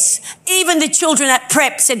 Yes. Even the children at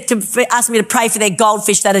prep asked me to pray for their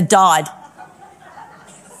goldfish that had died.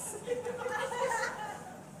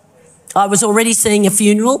 I was already seeing a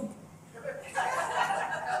funeral.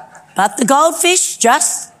 But the goldfish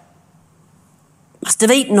just must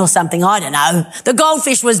have eaten or something, I don't know. The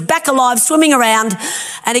goldfish was back alive, swimming around.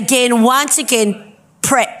 And again, once again,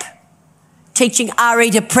 prep. Teaching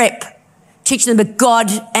Ari to prep. Teaching them that God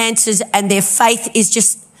answers and their faith is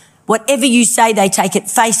just whatever you say, they take at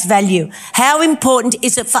face value. How important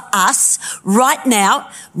is it for us right now,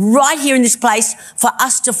 right here in this place, for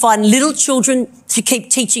us to find little children to keep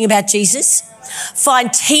teaching about Jesus?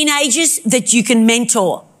 Find teenagers that you can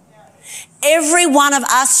mentor. Every one of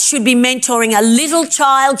us should be mentoring a little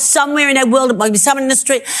child somewhere in our world. It might be someone in the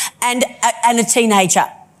street and a teenager.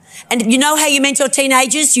 And you know how you mentor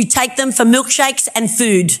teenagers? You take them for milkshakes and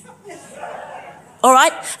food. All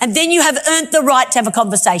right? And then you have earned the right to have a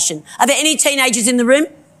conversation. Are there any teenagers in the room?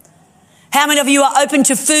 How many of you are open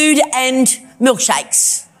to food and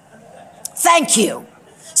milkshakes? Thank you.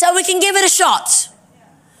 So we can give it a shot.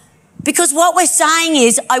 Because what we're saying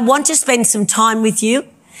is, I want to spend some time with you.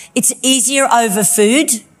 It's easier over food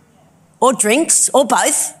or drinks or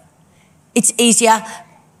both. It's easier.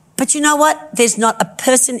 But you know what? There's not a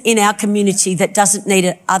person in our community that doesn't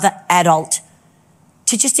need another adult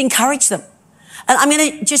to just encourage them. And I'm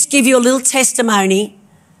going to just give you a little testimony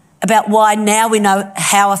about why now we know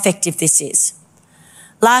how effective this is.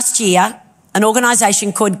 Last year, an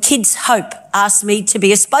organisation called Kids Hope asked me to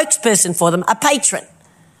be a spokesperson for them, a patron.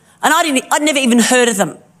 And I'd never even heard of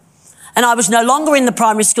them. And I was no longer in the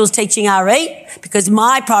primary schools teaching RE because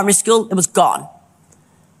my primary school, it was gone.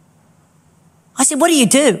 I said, what do you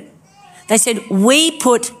do? They said, we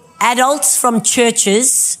put adults from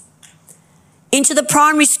churches into the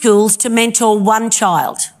primary schools to mentor one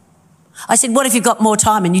child. I said, what if you've got more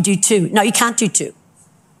time and you do two? No, you can't do two.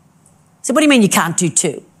 I said, what do you mean you can't do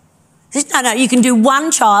two? He said, no, you can do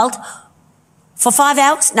one child for 5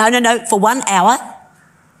 hours. No, for 1 hour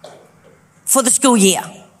for the school year.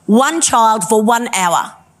 One child for 1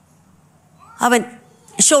 hour. I went,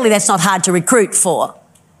 surely that's not hard to recruit for.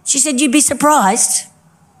 She said, you'd be surprised.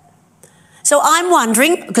 So I'm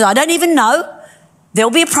wondering, because I don't even know,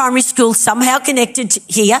 there'll be a primary school somehow connected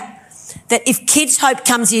here, that if Kids Hope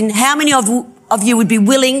comes in, how many of you would be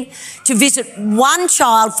willing to visit one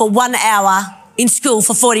child for 1 hour in school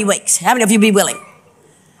for 40 weeks? How many of you would be willing?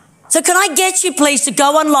 So can I get you, please, to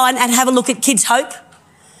go online and have a look at Kids Hope?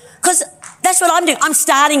 Because that's what I'm doing. I'm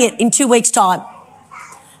starting it in 2 weeks' time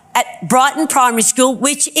at Brighton Primary School,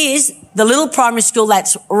 which is the little primary school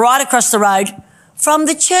that's right across the road from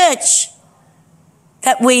the church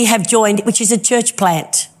that we have joined, which is a church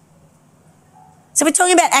plant. So we're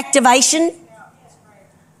talking about activation.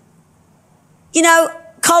 You know,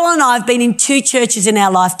 Colin and I have been in 2 churches in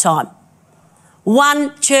our lifetime.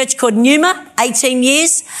 One church called Numa, 18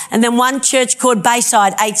 years, and then one church called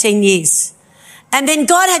Bayside, 18 years. And then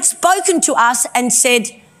God had spoken to us and said,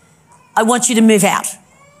 I want you to move out.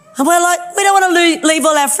 And we're like, we don't want to leave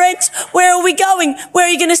all our friends. Where are we going? Where are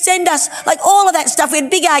you going to send us? Like all of that stuff. We had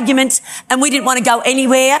big arguments and we didn't want to go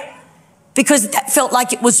anywhere because that felt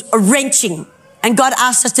like it was wrenching. And God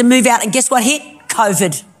asked us to move out, and guess what hit?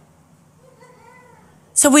 COVID.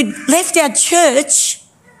 So we left our church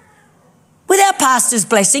with our pastor's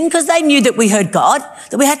blessing because they knew that we heard God,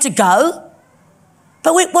 that we had to go.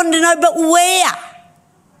 But we wanted to know, but where?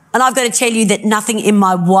 And I've got to tell you that nothing in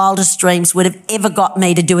my wildest dreams would have ever got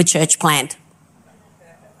me to do a church plant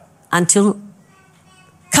until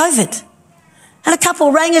COVID. And a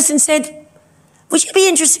couple rang us and said, would you be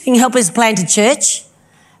interested in helping us plant a church?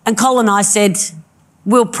 And Colin and I said,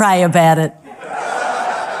 we'll pray about it.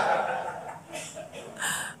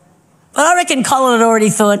 But I reckon Colin had already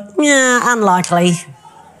thought, yeah, unlikely.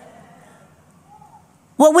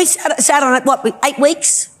 Well, we sat on it, 8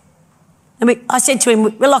 weeks? And I said to him,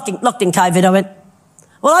 we're locked in COVID. I went,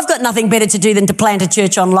 well, I've got nothing better to do than to plant a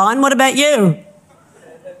church online. What about you?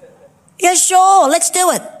 Yeah, sure, let's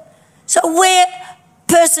do it. So we're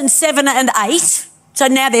person 7 and 8. So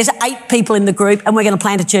now there's 8 people in the group and we're going to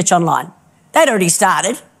plant a church online. They'd already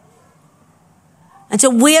started. And so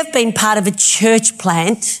we have been part of a church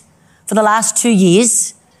plant for the last 2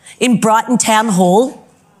 years in Brighton Town Hall.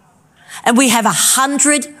 And we have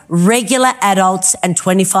 100 regular adults and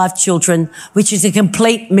 25 children, which is a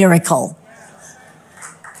complete miracle.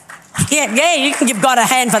 Yeah, you can give God a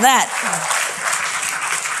hand for that.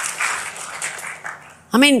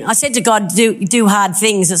 I mean, I said to God, do hard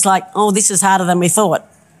things. It's like, oh, this is harder than we thought.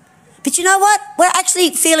 But you know what? We're actually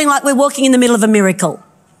feeling like we're walking in the middle of a miracle.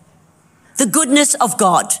 The goodness of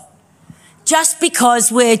God. Just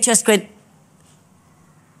because we're just going,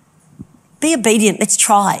 be obedient, let's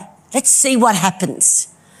try. Let's see what happens.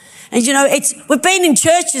 And you know, we've been in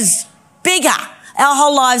churches bigger our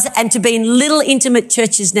whole lives, and to be in little intimate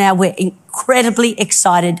churches now, we're incredibly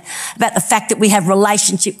excited about the fact that we have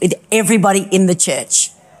relationship with everybody in the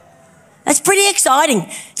church. That's pretty exciting.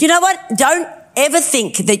 You know what? Don't ever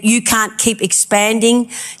think that you can't keep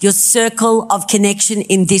expanding your circle of connection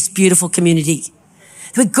in this beautiful community.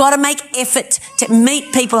 We've got to make effort to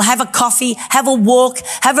meet people, have a coffee, have a walk,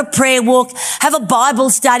 have a prayer walk, have a Bible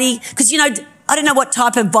study. Because, you know, I don't know what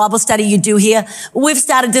type of Bible study you do here. We've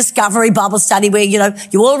started Discovery Bible Study where, you know,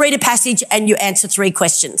 you all read a passage and you answer 3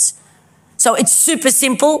 questions. So it's super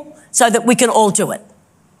simple so that we can all do it.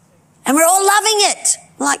 And we're all loving it.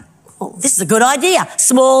 We're like, oh, this is a good idea.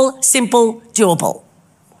 Small, simple, doable.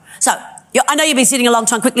 So I know you've been sitting a long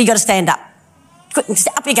time. Quickly, you've got to stand up. Quick,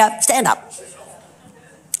 up you go. Stand up.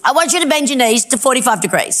 I want you to bend your knees to 45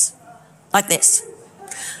 degrees, like this.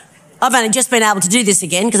 I've only just been able to do this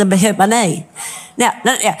again because I've hurt my knee. Now,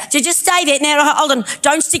 so just stay there. Now, hold on.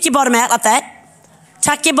 Don't stick your bottom out like that.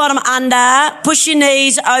 Tuck your bottom under, push your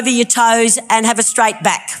knees over your toes and have a straight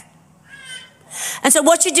back. And so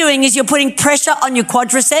what you're doing is you're putting pressure on your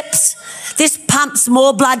quadriceps. This pumps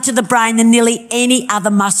more blood to the brain than nearly any other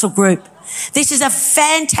muscle group. This is a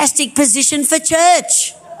fantastic position for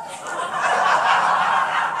church.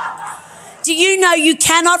 Do you know you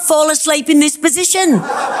cannot fall asleep in this position?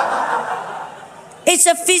 It's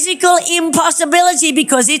a physical impossibility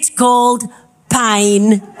because it's called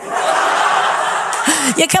pain.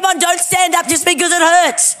 Yeah, come on, don't stand up just because it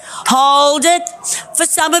hurts. Hold it. For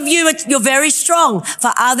some of you, you're very strong.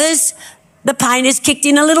 For others, the pain has kicked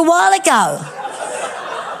in a little while ago.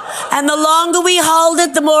 And the longer we hold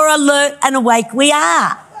it, the more alert and awake we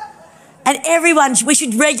are. And we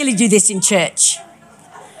should regularly do this in church.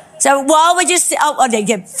 So while we're just,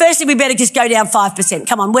 firstly we better just go down 5%.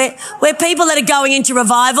 Come on, we're people that are going into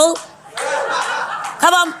revival.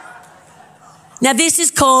 Come on. Now this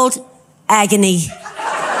is called agony.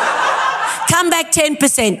 Come back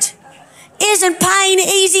 10%. Isn't pain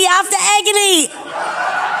easy after agony?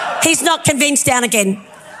 He's not convinced, down again.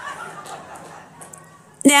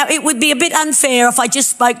 Now, it would be a bit unfair if I just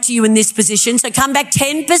spoke to you in this position. So come back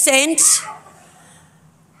 10%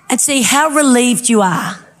 and see how relieved you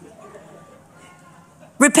are.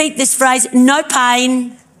 Repeat this phrase, no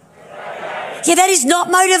pain. Yeah, that is not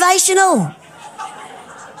motivational.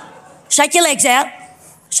 Shake your legs out.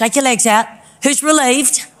 Shake your legs out. Who's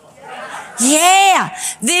relieved? Yeah.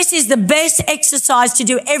 This is the best exercise to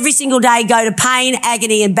do every single day. Go to pain,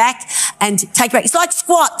 agony and back and take a break. It's like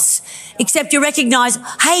squats, except you recognise,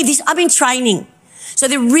 hey, I've been training. So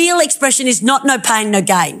the real expression is not no pain, no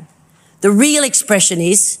gain. The real expression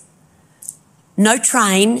is no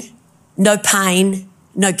train, no pain,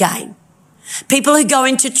 no gain. People who go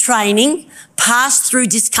into training pass through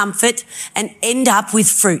discomfort and end up with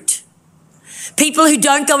fruit. People who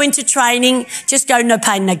don't go into training just go no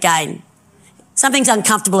pain, no gain. Something's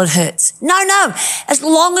uncomfortable, it hurts. No. As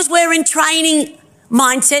long as we're in training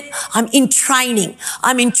mindset, I'm in training.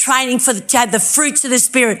 I'm in training to have the fruits of the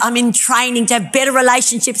Spirit. I'm in training to have better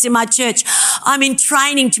relationships in my church. I'm in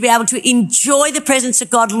training to be able to enjoy the presence of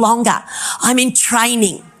God longer. I'm in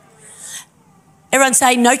training. Everyone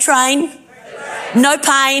say no train, no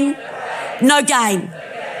pain, no gain.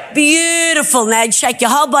 Beautiful. Now shake your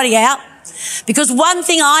whole body out. Because one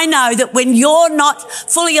thing I know, that when you're not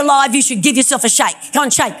fully alive, you should give yourself a shake. Come on,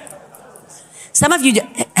 shake. Some of you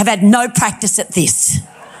have had no practice at this.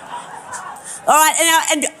 All right,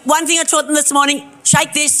 and one thing I taught them this morning,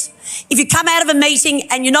 shake this. If you come out of a meeting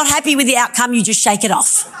and you're not happy with the outcome, you just shake it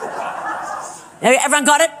off. Everyone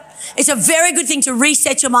got it? It's a very good thing to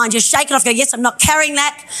reset your mind. Just shake it off. Go, yes, I'm not carrying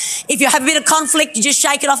that. If you have a bit of conflict, you just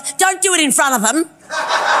shake it off. Don't do it in front of them.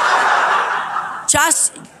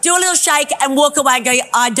 Just do a little shake and walk away and go,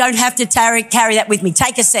 I don't have to carry that with me.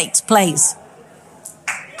 Take a seat, please.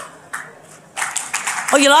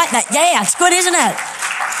 Oh, you like that? Yeah, it's good, isn't it?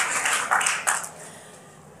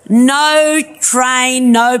 No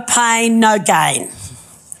train, no pain, no gain.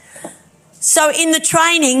 So in the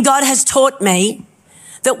training, God has taught me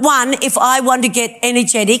that one, if I want to get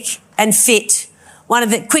energetic and fit, one of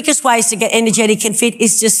the quickest ways to get energetic and fit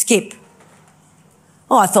is to skip.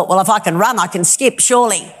 Oh, I thought, well, if I can run, I can skip,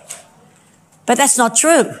 surely. But that's not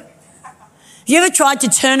true. Have you ever tried to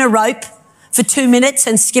turn a rope for 2 minutes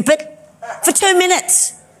and skip it? For 2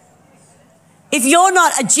 minutes. If you're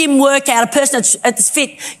not a gym workout, a person that's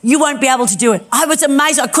fit, you won't be able to do it. I was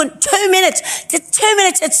amazed. I couldn't. 2 minutes. 2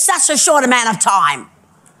 minutes, it's such a short amount of time.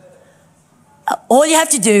 All you have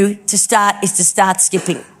to do to start is to start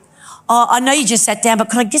skipping. Oh, I know you just sat down, but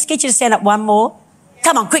could I just get you to stand up one more?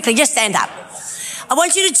 Come on, quickly, just stand up. I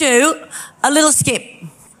want you to do a little skip.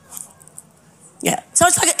 Yeah. So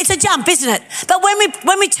it's a jump, isn't it? But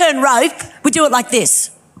when we turn rope, we do it like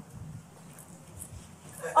this.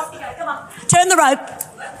 Off you go, come on. Turn the rope.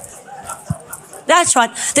 That's right.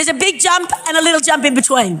 There's a big jump and a little jump in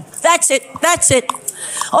between. That's it.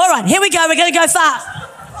 All right, here we go. We're going to go fast.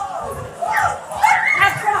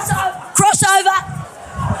 Crossover.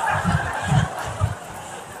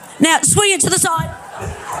 Now swing it to the side.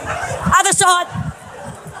 Other side.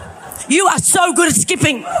 You are so good at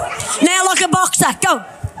skipping. Now like a boxer. Go.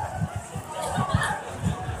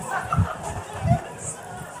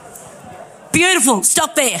 Beautiful.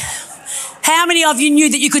 Stop there. How many of you knew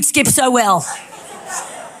that you could skip so well?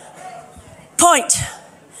 Point.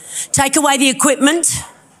 Take away the equipment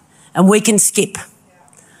and we can skip.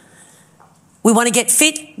 We want to get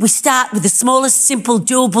fit. We start with the smallest, simple,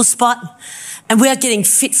 doable spot, and we are getting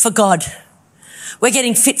fit for God. We're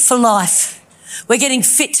getting fit for life. We're getting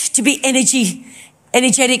fit to be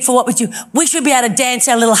energetic for what we do. We should be able to dance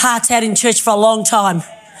our little hearts out in church for a long time.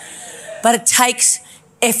 But it takes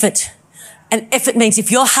effort. And effort means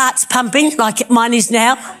if your heart's pumping, like mine is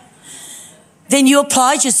now, then you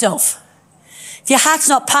applied yourself. If your heart's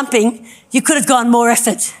not pumping, you could have gone more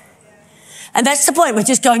effort. And that's the point. We're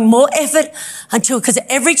just going more effort because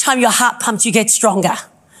every time your heart pumps, you get stronger.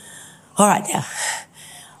 All right, now,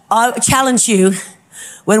 I challenge you,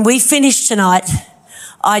 when we finish tonight,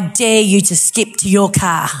 I dare you to skip to your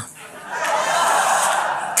car.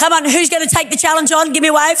 Come on, who's going to take the challenge on? Give me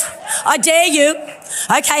a wave. I dare you.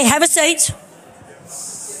 Okay, have a seat.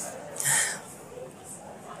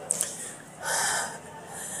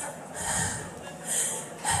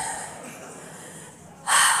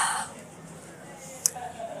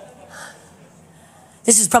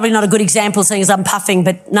 This is probably not a good example seeing as I'm puffing,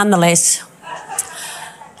 but nonetheless.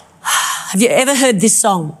 Have you ever heard this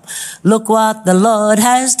song? Look what the Lord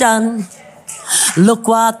has done. Look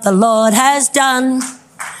what the Lord has done.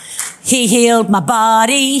 He healed my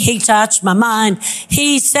body. He touched my mind.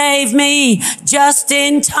 He saved me just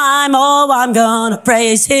in time. Oh, I'm going to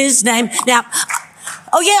praise his name. Now,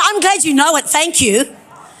 oh yeah, I'm glad you know it. Thank you.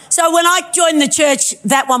 So when I joined the church,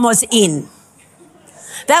 that one was in.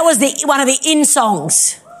 That was one of the in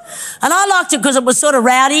songs. And I liked it because it was sort of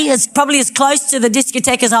rowdy. It's probably as close to the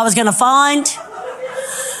discotheque as I was going to find.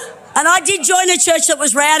 And I did join a church that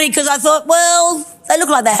was rowdy because I thought, well, they look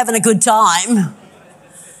like they're having a good time.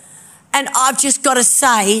 And I've just got to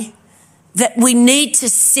say that we need to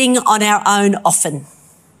sing on our own often.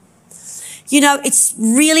 You know, it's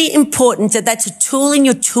really important that that's a tool in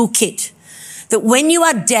your toolkit, that when you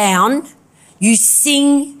are down, you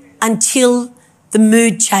sing until the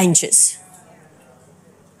mood changes.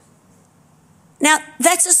 Now,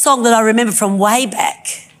 that's a song that I remember from way back.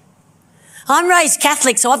 I'm raised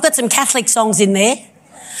Catholic, so I've got some Catholic songs in there.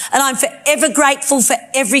 And I'm forever grateful for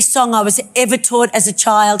every song I was ever taught as a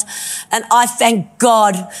child. And I thank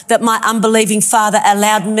God that my unbelieving father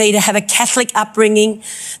allowed me to have a Catholic upbringing.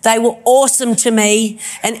 They were awesome to me.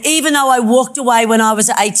 And even though I walked away when I was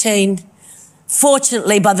 18,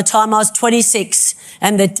 fortunately, by the time I was 26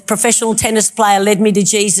 and the professional tennis player led me to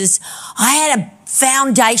Jesus, I had a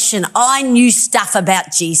foundation. I knew stuff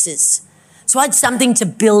about Jesus. So I had something to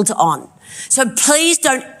build on. So please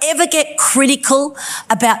don't ever get critical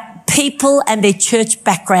about people and their church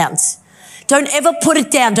backgrounds. Don't ever put it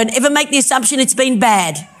down. Don't ever make the assumption it's been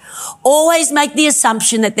bad. Always make the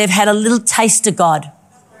assumption that they've had a little taste of God.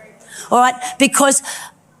 All right? Because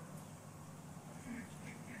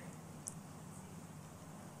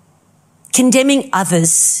condemning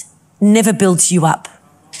others never builds you up.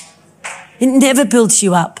 It never builds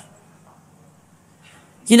you up.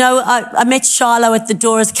 You know, I met Shiloh at the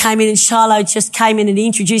door as came in, and Shiloh just came in and he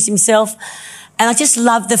introduced himself. And I just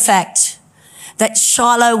love the fact that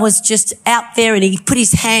Shiloh was just out there and he put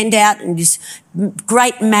his hand out and his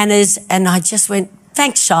great manners. And I just went,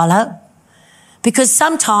 thanks, Shiloh. Because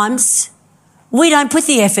sometimes we don't put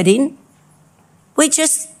the effort in. We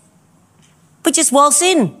just waltz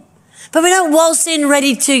in. But we don't waltz in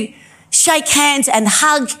ready to shake hands and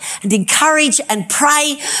hug and encourage and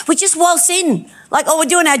pray. We just waltz in. Like, oh, we're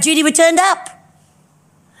doing our duty, we turned up.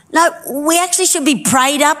 No, we actually should be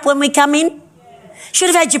prayed up when we come in. Should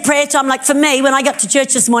have had your prayer time. Like for me, when I got to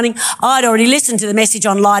church this morning, I'd already listened to the message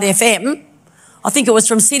on Light FM. I think it was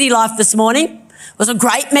from City Life this morning. It was a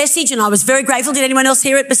great message and I was very grateful. Did anyone else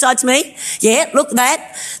hear it besides me? Yeah, look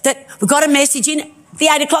that we got a message in, the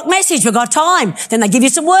 8 o'clock message, we've got time. Then they give you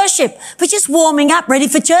some worship. We're just warming up, ready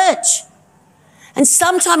for church. And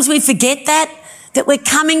sometimes we forget that we're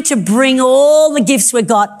coming to bring all the gifts we've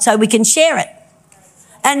got so we can share it.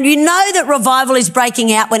 And you know that revival is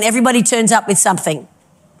breaking out when everybody turns up with something.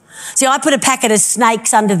 See, I put a packet of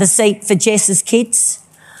snakes under the seat for Jess's kids.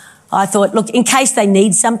 I thought, look, in case they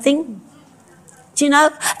need something, do you know?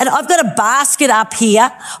 And I've got a basket up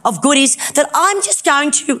here of goodies that I'm just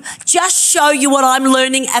going to just show you what I'm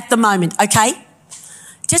learning at the moment, okay?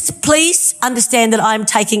 Just please understand that I'm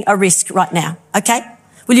taking a risk right now, okay?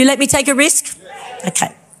 Will you let me take a risk?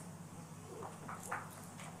 Okay.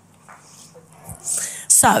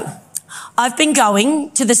 So, I've been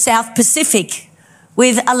going to the South Pacific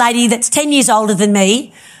with a lady that's 10 years older than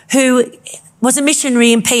me who was a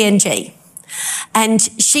missionary in PNG. And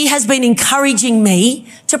she has been encouraging me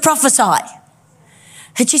to prophesy.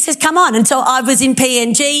 And she says, come on. And so I was in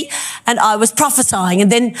PNG and I was prophesying.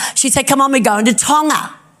 And then she said, come on, we're going to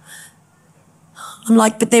Tonga. I'm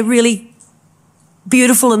like, but they're really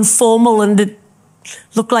beautiful and formal and it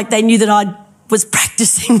looked like they knew that I was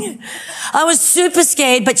practicing. I was super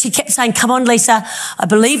scared, but she kept saying, come on, Lisa, I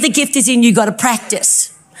believe the gift is in you, got to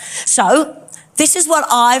practice. So this is what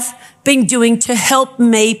I've been doing to help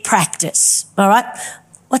me practice. All right.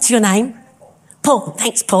 What's your name? Paul.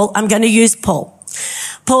 Thanks, Paul. I'm going to use Paul.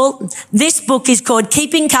 Paul, this book is called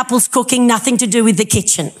Keeping Couples Cooking, Nothing to Do with the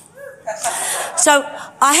Kitchen. So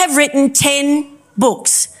I have written 10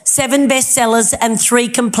 books, 7 bestsellers and 3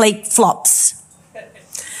 complete flops.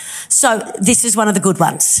 So this is one of the good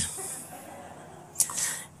ones.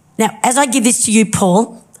 Now, as I give this to you,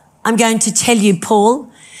 Paul, I'm going to tell you, Paul,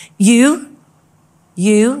 you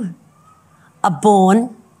are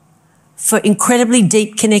born for incredibly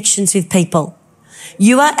deep connections with people.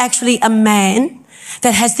 You are actually a man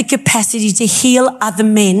that has the capacity to heal other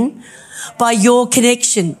men by your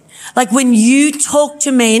connection. Like when you talk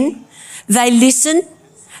to men, they listen,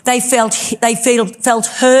 they felt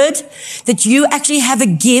heard, that you actually have a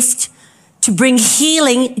gift to bring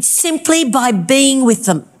healing simply by being with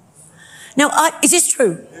them. Now, is this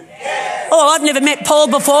true? Yes. Oh, I've never met Paul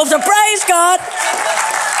before, so praise God.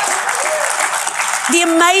 The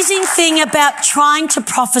amazing thing about trying to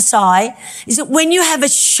prophesy is that when you have a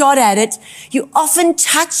shot at it, you often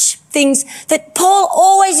touch things that Paul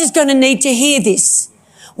always is going to need to hear this.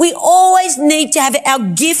 We always need to have our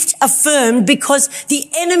gift affirmed because the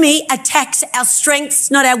enemy attacks our strengths,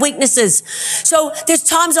 not our weaknesses. So there's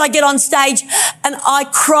times I get on stage and I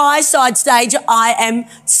cry side stage. I am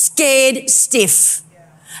scared stiff.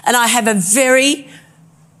 And I have a very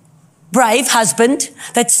brave husband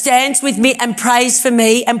that stands with me and prays for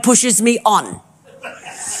me and pushes me on.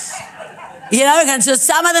 You know, and so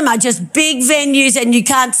some of them are just big venues and you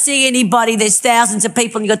can't see anybody. There's thousands of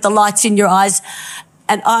people and you've got the lights in your eyes.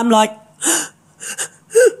 And I'm like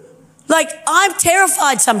I'm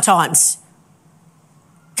terrified sometimes.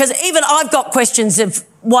 Because even I've got questions of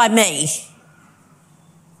why me?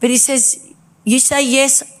 But he says, you say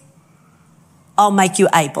yes, I'll make you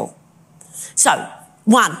able. So,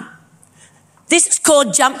 1, this is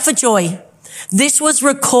called Jump for Joy. This was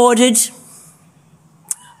recorded,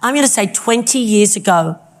 I'm going to say 20 years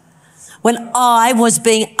ago, when I was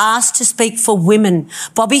being asked to speak for women.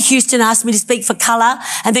 Bobby Houston asked me to speak for Colour,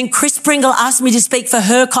 and then Chris Pringle asked me to speak for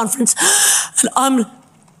her conference. And I'm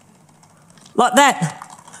like that.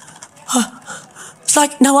 It's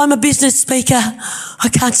like, no, I'm a business speaker. I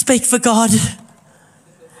can't speak for God.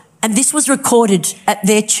 And this was recorded at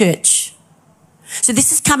their church. So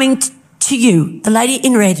this is coming to you, the lady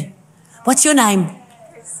in red. What's your name?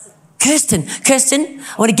 Kirsten. Kirsten,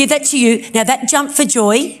 I want to give that to you. Now, that Jump for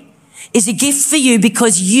Joy is a gift for you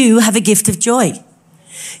because you have a gift of joy.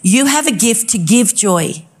 You have a gift to give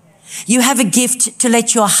joy. You have a gift to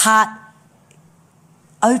let your heart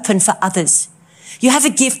open for others. You have a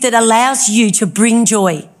gift that allows you to bring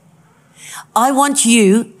joy. I want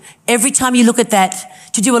you, every time you look at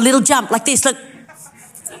that, to do a little jump like this. Look.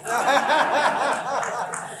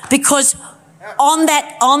 Because on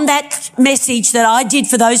that message that I did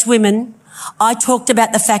for those women, I talked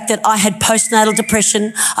about the fact that I had postnatal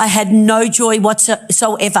depression. I had no joy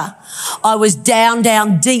whatsoever. I was down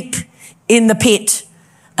deep in the pit.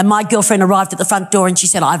 And my girlfriend arrived at the front door and she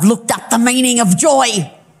said, I've looked up the meaning of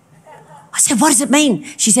joy. I said, what does it mean?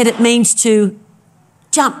 She said, it means to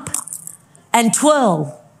jump and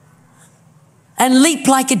twirl and leap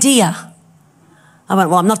like a deer. I went,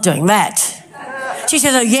 well, I'm not doing that. She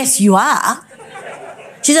said, oh, yes, you are.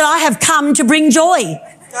 She said, I have come to bring joy.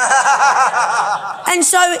 And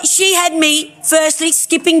so she had me firstly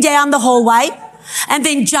skipping down the hallway and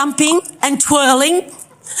then jumping and twirling.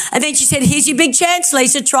 And then she said, here's your big chance,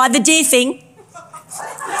 Lisa, try the deer thing.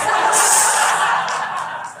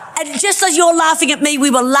 And just as you're laughing at me, we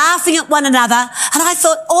were laughing at one another. And I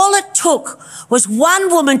thought all it took was one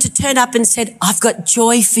woman to turn up and said, I've got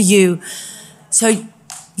joy for you. So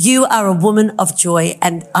you are a woman of joy,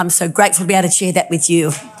 and I'm so grateful to be able to share that with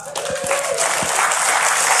you.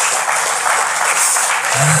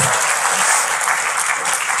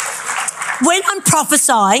 When I'm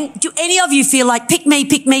prophesying, do any of you feel like, pick me,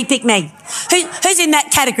 pick me, pick me? Who's in that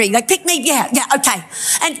category? Like, pick me? Yeah, okay.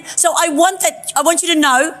 And so I want you to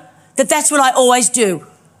know that that's what I always do.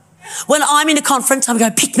 When I'm in a conference, I'm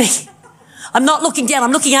going, pick me. I'm not looking down,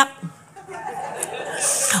 I'm looking up.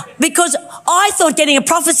 Because I thought getting a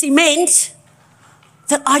prophecy meant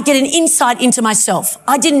that I'd get an insight into myself.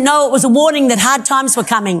 I didn't know it was a warning that hard times were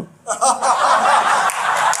coming.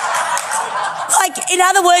 Like, in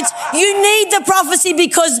other words, you need the prophecy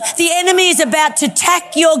because the enemy is about to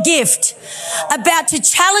attack your gift, about to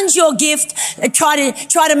challenge your gift, try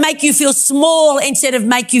to make you feel small instead of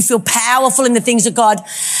make you feel powerful in the things of God.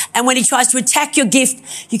 And when he tries to attack your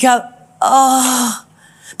gift, you go, oh,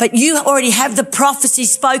 but you already have the prophecy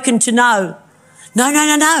spoken to know.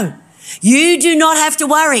 No. You do not have to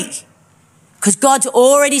worry because God's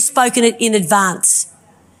already spoken it in advance,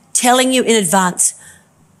 telling you in advance.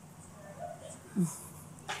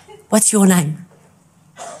 What's your name?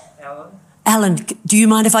 Alan. Do you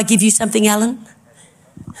mind if I give you something, Alan?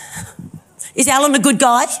 Is Alan a good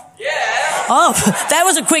guy? Yeah. Oh, that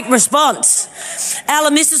was a quick response.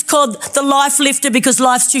 Alan, this is called the Life Lifter because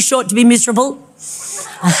life's too short to be miserable.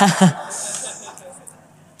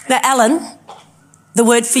 Now, Alan, the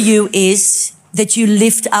word for you is that you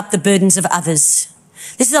lift up the burdens of others.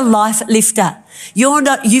 This is a life lifter.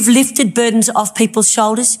 You've lifted burdens off people's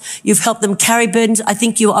shoulders. You've helped them carry burdens. I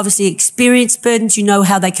think you obviously experience burdens. You know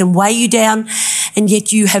how they can weigh you down, and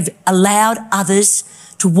yet you have allowed others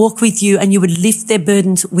to walk with you and you would lift their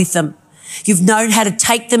burdens with them. You've known how to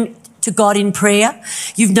take them to God in prayer.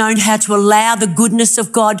 You've known how to allow the goodness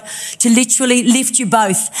of God to literally lift you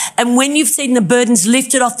both. And when you've seen the burdens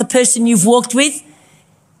lifted off the person you've walked with,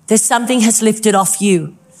 there's something has lifted off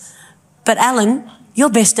you. But Alan, your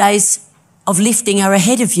best days of lifting are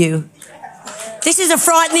ahead of you. This is a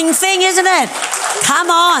frightening thing, isn't it? Come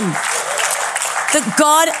on. That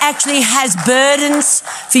God actually has burdens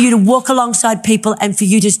for you to walk alongside people and for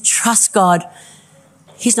you to trust God.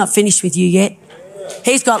 He's not finished with you yet.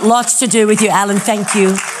 He's got lots to do with you, Alan. Thank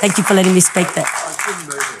you. Thank you for letting me speak that.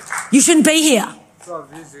 You shouldn't be here.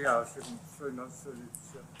 12 years ago, I was given 3 months to live.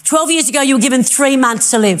 12 years ago, you were given 3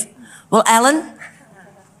 months to live. Well, Alan,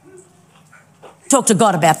 talk to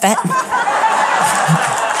God about that.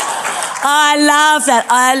 I love that.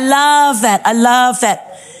 I love that. I love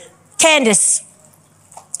that. Candice,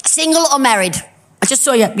 single or married? I just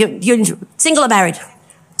saw you. You're single or married?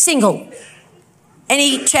 Single.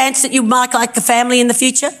 Any chance that you might like a family in the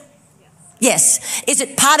future? Yes. Is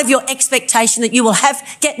it part of your expectation that you will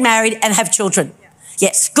get married and have children?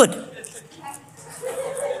 Yes. Good.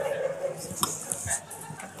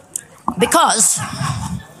 Because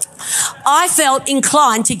I felt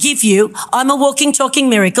inclined to give you, I'm a walking, talking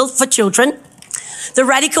miracle for children, the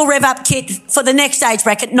Radical Rev Up kit for the next age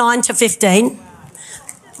bracket, 9 to 15,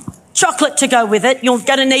 chocolate to go with it. You're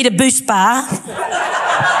going to need a Boost bar.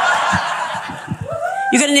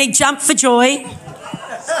 You're going to need Jump for Joy.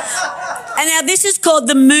 And now this is called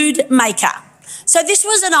the Mood Maker. So this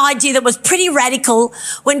was an idea that was pretty radical.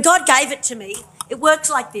 When God gave it to me, it works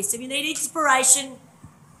like this. If you need inspiration,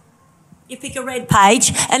 you pick a red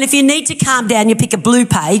page. And if you need to calm down, you pick a blue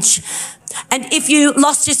page. And if you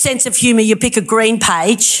lost your sense of humour, you pick a green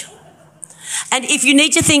page. And if you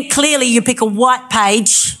need to think clearly, you pick a white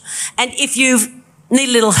page. And if you need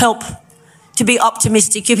a little help to be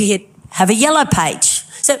optimistic, you have a yellow page.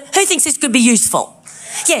 So who thinks this could be useful?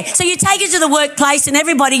 Yeah, so you take it to the workplace and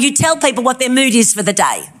everybody, you tell people what their mood is for the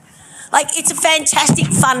day. Like, it's a fantastic,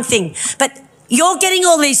 fun thing. But you're getting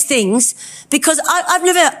all these things because I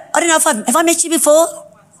don't know have I met you before?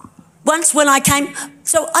 Once when I came,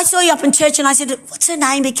 so I saw you up in church and I said, what's her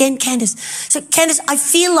name again? Candice. So Candice, I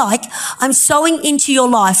feel like I'm sowing into your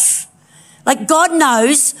life. Like, God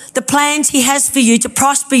knows the plans he has for you to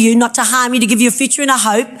prosper you, not to harm you, to give you a future and a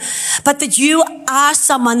hope, but that you are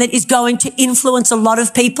someone that is going to influence a lot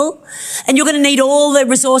of people, and you're going to need all the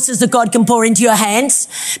resources that God can pour into your hands,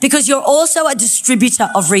 because you're also a distributor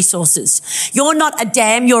of resources. You're not a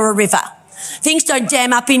dam, you're a river. Things don't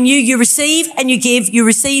dam up in you. You receive and you give, you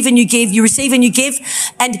receive and you give, you receive and you give.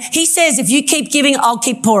 And he says, if you keep giving, I'll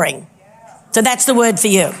keep pouring. So that's the word for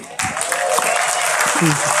you.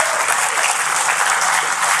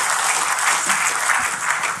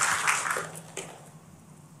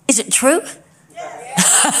 Is it true?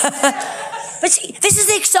 But see, this is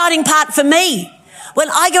the exciting part for me. When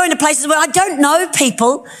I go into places where I don't know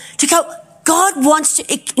people, to go, God wants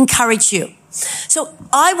to encourage you. So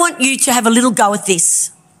I want you to have a little go at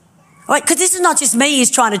this. All right? Because this is not just me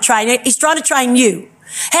he's trying to train, he's trying to train you.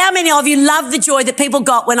 How many of you love the joy that people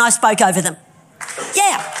got when I spoke over them?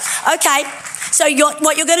 Yeah. Okay. So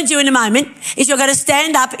what you're going to do in a moment is you're going to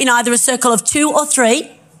stand up in either a circle of 2 or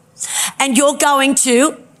 3, and you're going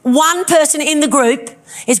to, one person in the group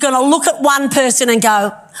is going to look at one person and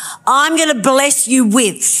go, I'm going to bless you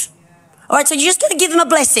with. All right, so you're just going to give them a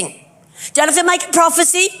blessing. Don't have to make a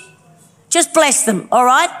prophecy. Just bless them, all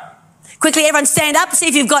right? Quickly, everyone stand up. See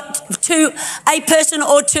if you've got a person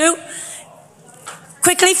or 2.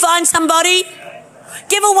 Quickly find somebody.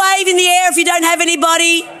 Give a wave in the air if you don't have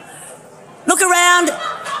anybody. Look around.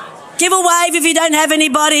 Give a wave if you don't have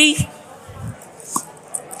anybody.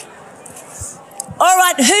 All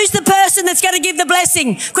right, who's the person that's going to give the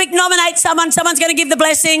blessing? Quick, nominate someone. Someone's going to give the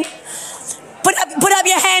blessing. Put up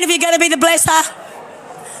your hand if you're going to be the blesser.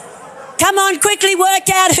 Come on, quickly work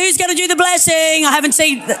out who's going to do the blessing. I haven't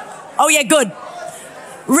seen... Oh, yeah, good.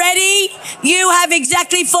 Ready? You have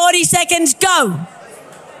exactly 40 seconds. Go.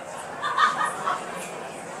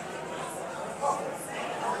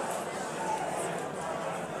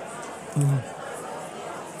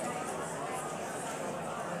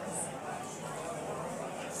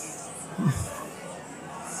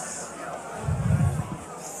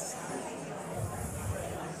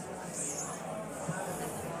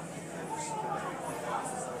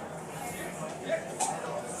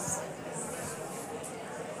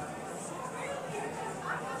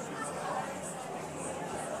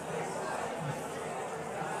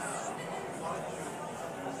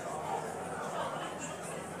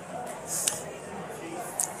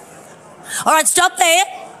 All right, stop there.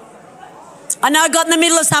 I know I got in the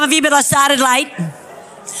middle of some of you, but I started late.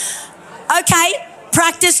 Okay,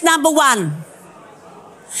 practice number 1.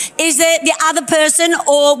 Is there the other person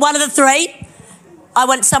or one of the 3? I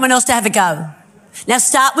want someone else to have a go. Now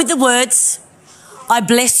start with the words, I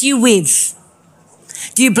bless you with.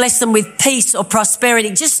 Do you bless them with peace or prosperity?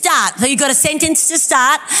 Just start. So you've got a sentence to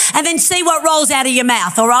start and then see what rolls out of your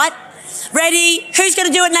mouth, all right? Ready? Who's going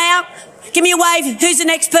to do it now? Give me a wave. Who's the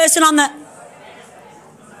next person on the...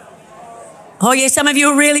 Oh, yeah, some of you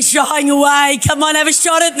are really shying away. Come on, have a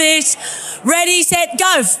shot at this. Ready, set,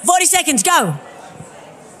 go. 40 seconds, go.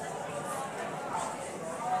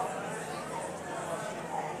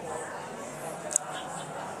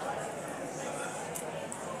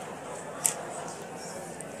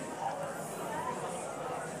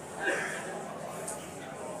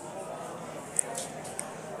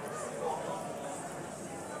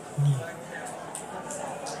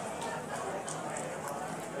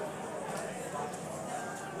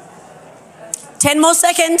 Ten more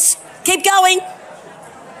seconds. Keep going.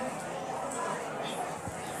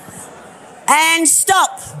 And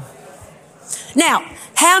stop. Now,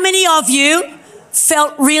 how many of you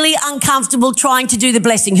felt really uncomfortable trying to do the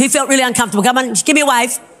blessing? Who felt really uncomfortable? Come on, give me a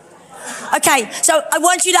wave. Okay, so I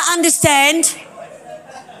want you to understand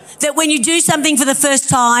that when you do something for the first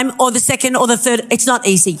time or the second or the third, it's not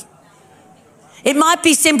easy. It might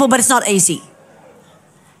be simple, but it's not easy.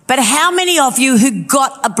 But how many of you who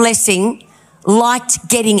got a blessing liked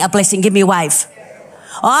getting a blessing? Give me a wave.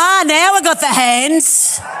 Ah, now I got the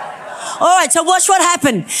hands. All right, so watch what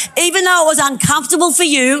happened. Even though it was uncomfortable for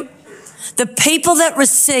you, the people that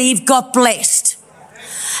received got blessed.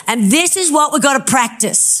 And this is what we've got to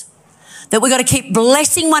practice, that we've got to keep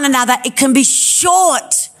blessing one another. It can be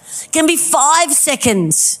short. It can be 5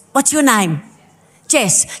 seconds. What's your name?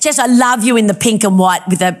 Jess. Jess, I love you in the pink and white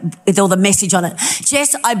with all the message on it.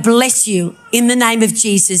 Jess, I bless you in the name of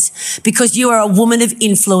Jesus because you are a woman of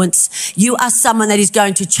influence. You are someone that is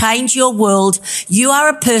going to change your world. You are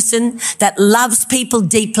a person that loves people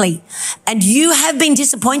deeply, and you have been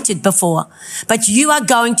disappointed before, but you are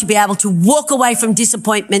going to be able to walk away from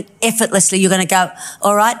disappointment effortlessly. You're going to go,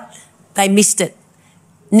 all right, they missed it.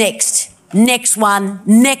 Next one.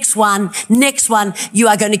 You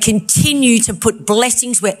are going to continue to put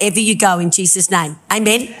blessings wherever you go in Jesus' name.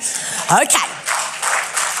 Amen. Okay.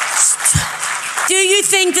 Do you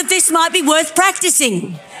think that this might be worth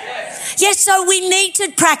practicing? Yes, so we need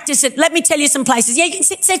to practice it. Let me tell you some places. Yeah, you can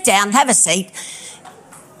sit down, have a seat.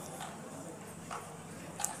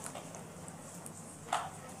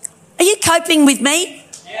 Are you coping with me?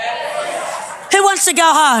 Yes. Who wants to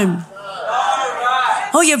go home?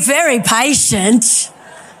 Oh, you're very patient.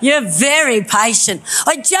 You're very patient.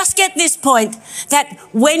 I just get this point that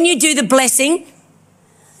when you do the blessing,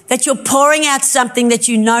 that you're pouring out something that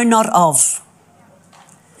you know not of.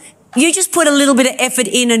 You just put a little bit of effort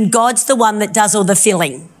in and God's the one that does all the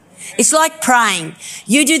filling. It's like praying.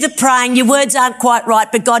 You do the praying, your words aren't quite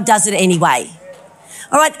right, but God does it anyway.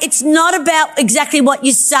 All right, it's not about exactly what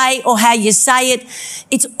you say or how you say it.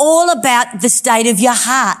 It's all about the state of your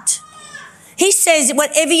heart. He says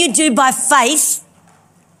whatever you do by faith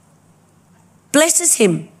blesses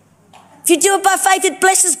him. If you do it by faith, it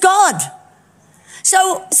blesses God.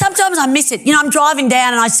 So sometimes I miss it. You know, I'm driving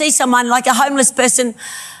down and I see someone like a homeless person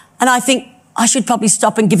and I think I should probably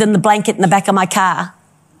stop and give them the blanket in the back of my car.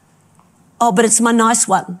 Oh, but it's my nice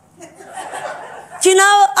one. Do you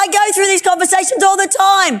know, I go through these conversations all the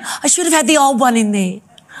time. I should have had the old one in there.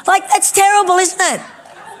 Like, that's terrible, isn't it?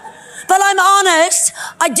 But I'm honest,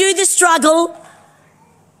 I do the struggle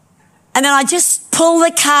and then I just pull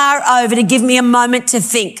the car over to give me a moment to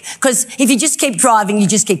think. Because if you just keep driving, you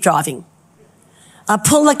just keep driving. I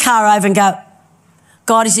pull the car over and go,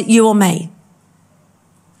 God, is it you or me?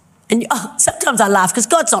 And sometimes I laugh because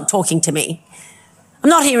God's not talking to me. I'm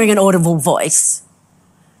not hearing an audible voice.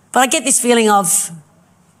 But I get this feeling of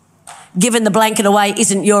giving the blanket away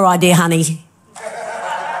isn't your idea, honey.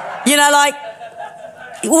 You know, like,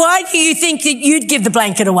 why do you think that you'd give the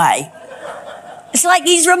blanket away? It's like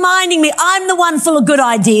he's reminding me, I'm the one full of good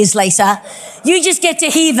ideas, Lisa. You just get to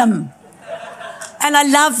hear them. And I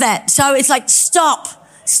love that. So it's like, stop.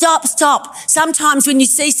 Sometimes when you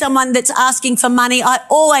see someone that's asking for money, I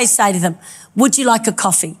always say to them, would you like a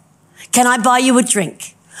coffee? Can I buy you a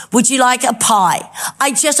drink? Would you like a pie?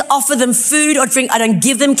 I just offer them food or drink. I don't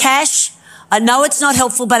give them cash. I know it's not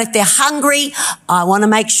helpful, but if they're hungry, I want to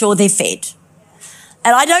make sure they're fed.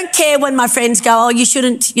 And I don't care when my friends go, oh, you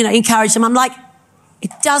shouldn't, encourage them. I'm like, it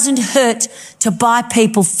doesn't hurt to buy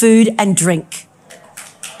people food and drink.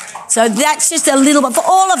 So that's just a little bit for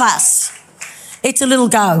all of us. It's a little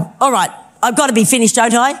go. All right, I've got to be finished,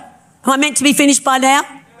 don't I? Am I meant to be finished by now?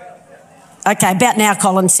 Okay, about now,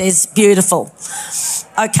 Colin says. Beautiful.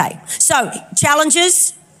 Okay, so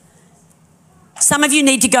challenges. Some of you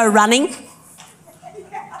need to go running.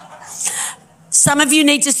 Some of you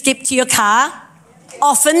need to skip to your car.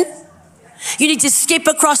 Often. You need to skip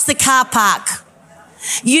across the car park.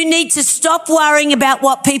 You need to stop worrying about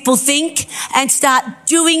what people think and start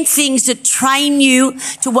doing things that train you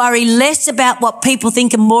to worry less about what people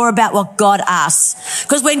think and more about what God asks.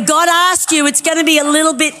 Because when God asks you, it's going to be a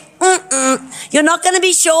little bit, you're not going to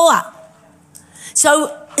be sure.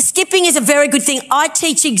 So skipping is a very good thing. I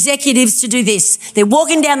teach executives to do this. They're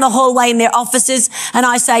walking down the hallway in their offices and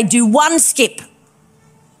I say, do one skip.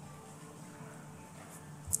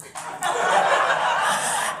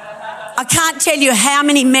 I can't tell you how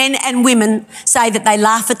many men and women say that they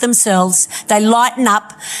laugh at themselves, they lighten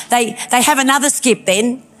up, they have another skip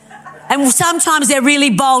then, and sometimes they're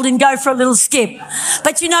really bold and go for a little skip.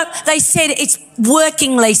 But you know, they said, it's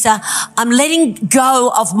working, Lisa. I'm letting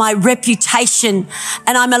go of my reputation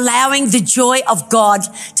and I'm allowing the joy of God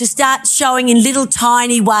to start showing in little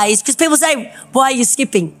tiny ways. Because people say, why are you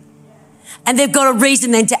skipping? And they've got a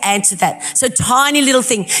reason then to answer that. So tiny little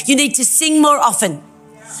thing. You need to sing more often.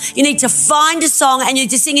 You need to find a song and you need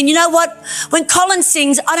to sing. And you know what? When Colin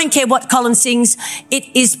sings, I don't care what Colin sings. It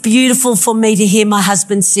is beautiful for me to hear my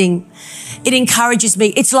husband sing. It encourages me.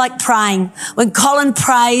 It's like praying. When Colin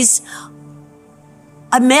prays,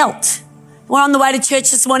 I melt. We're on the way to church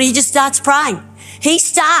this morning. He just starts praying. He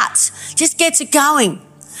starts, just gets it going.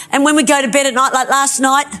 And when we go to bed at night, like last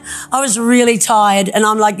night, I was really tired and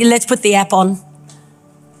I'm like, let's put the app on.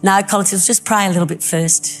 No, Colin says, just pray a little bit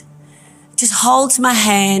first. Just holds my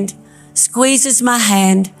hand, squeezes my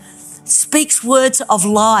hand, speaks words of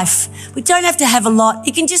life. We don't have to have a lot.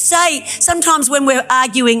 You can just say, sometimes when we're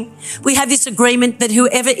arguing, we have this agreement that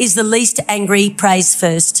whoever is the least angry prays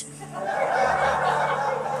first.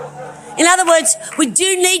 In other words, we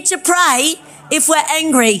do need to pray if we're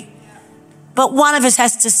angry, but one of us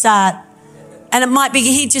has to start. And it might be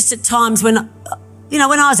here just at times when, when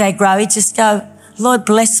I was aggro, he'd just go, Lord,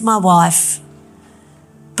 bless my wife.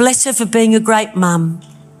 Bless her for being a great mum.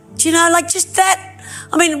 Do you know, like just that?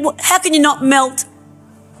 I mean, how can you not melt?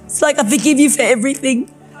 It's like I forgive you for everything.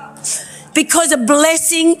 Because a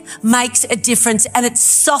blessing makes a difference and it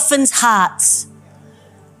softens hearts.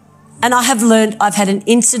 And I have learned, I've had an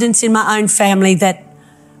incident in my own family that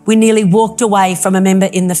we nearly walked away from a member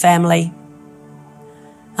in the family.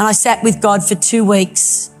 And I sat with God for 2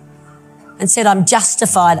 weeks and said, I'm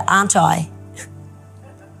justified, aren't I?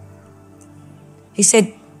 He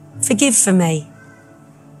said, forgive for me.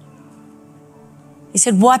 He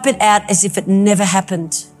said, wipe it out as if it never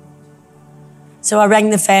happened. So I rang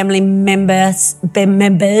the family members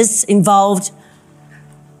involved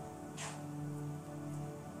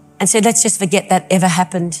and said, let's just forget that ever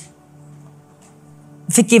happened.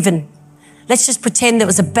 Forgiven. Let's just pretend it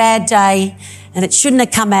was a bad day and it shouldn't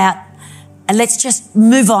have come out, and let's just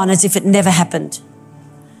move on as if it never happened.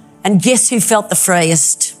 And guess who felt the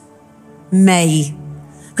freest? Me.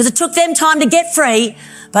 Because it took them time to get free,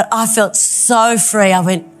 but I felt so free. I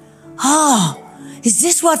went, is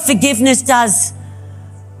this what forgiveness does?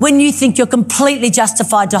 When you think you're completely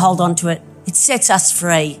justified to hold on to it, it sets us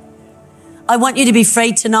free. I want you to be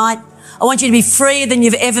free tonight. I want you to be freer than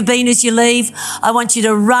you've ever been as you leave. I want you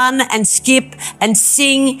to run and skip and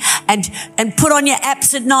sing and put on your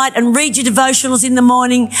apps at night and read your devotionals in the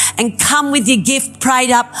morning and come with your gift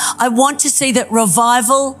prayed up. I want to see that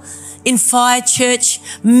revival in Fire Church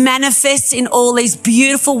manifests in all these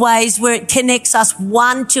beautiful ways where it connects us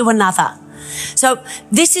one to another. So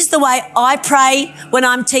this is the way I pray when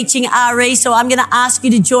I'm teaching RE. So I'm going to ask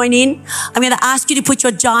you to join in. I'm going to ask you to put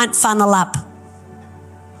your giant funnel up.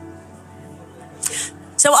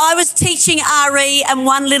 So I was teaching RE and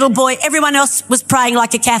one little boy, everyone else was praying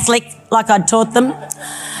like a Catholic, like I'd taught them.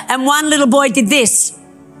 And one little boy did this.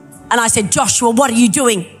 And I said, Joshua, what are you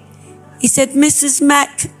doing? He said, Mrs.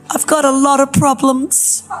 Mack, I've got a lot of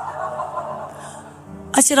problems.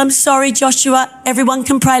 I said, I'm sorry, Joshua. Everyone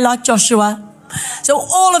can pray like Joshua. So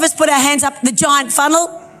all of us put our hands up, the giant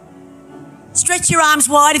funnel. Stretch your arms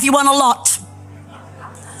wide if you want a lot.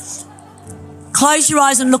 Close your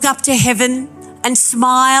eyes and look up to heaven and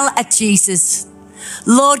smile at Jesus.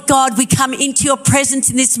 Lord God, we come into your presence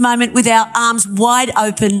in this moment with our arms wide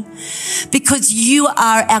open because you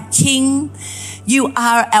are our King. You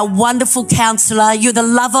are our wonderful counselor. You're the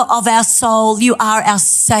lover of our soul. You are our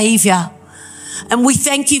Savior. And we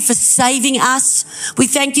thank you for saving us. We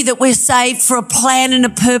thank you that we're saved for a plan and a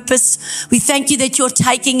purpose. We thank you that you're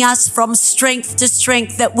taking us from strength to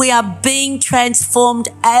strength, that we are being transformed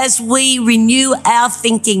as we renew our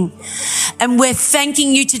thinking. And we're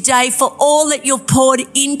thanking you today for all that you've poured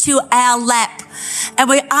into our lap. And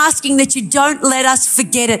we're asking that you don't let us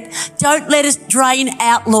forget it. Don't let us drain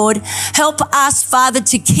out, Lord. Help us, Father,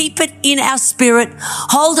 to keep it in our spirit,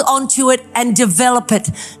 hold on to it and develop it.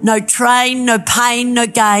 No train, no pain, no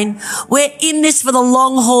gain. We're in this for the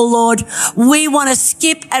long haul, Lord. We want to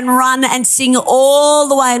skip and run and sing all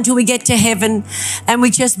the way until we get to heaven. And we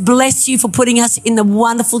just bless you for putting us in the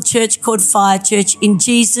wonderful church called Fire Church in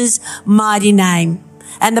Jesus' mighty name.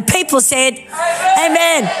 And the people said,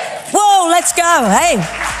 Amen. Whoa, let's go. Hey.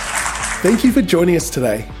 Thank you for joining us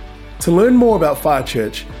today. To learn more about Fire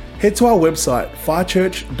Church, head to our website,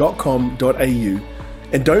 firechurch.com.au.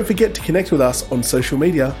 And don't forget to connect with us on social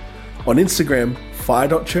media, on Instagram,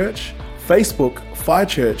 fire.church, Facebook, Fire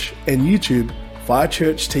Church, and YouTube, Fire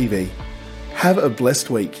Church TV. Have a blessed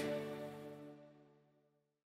week.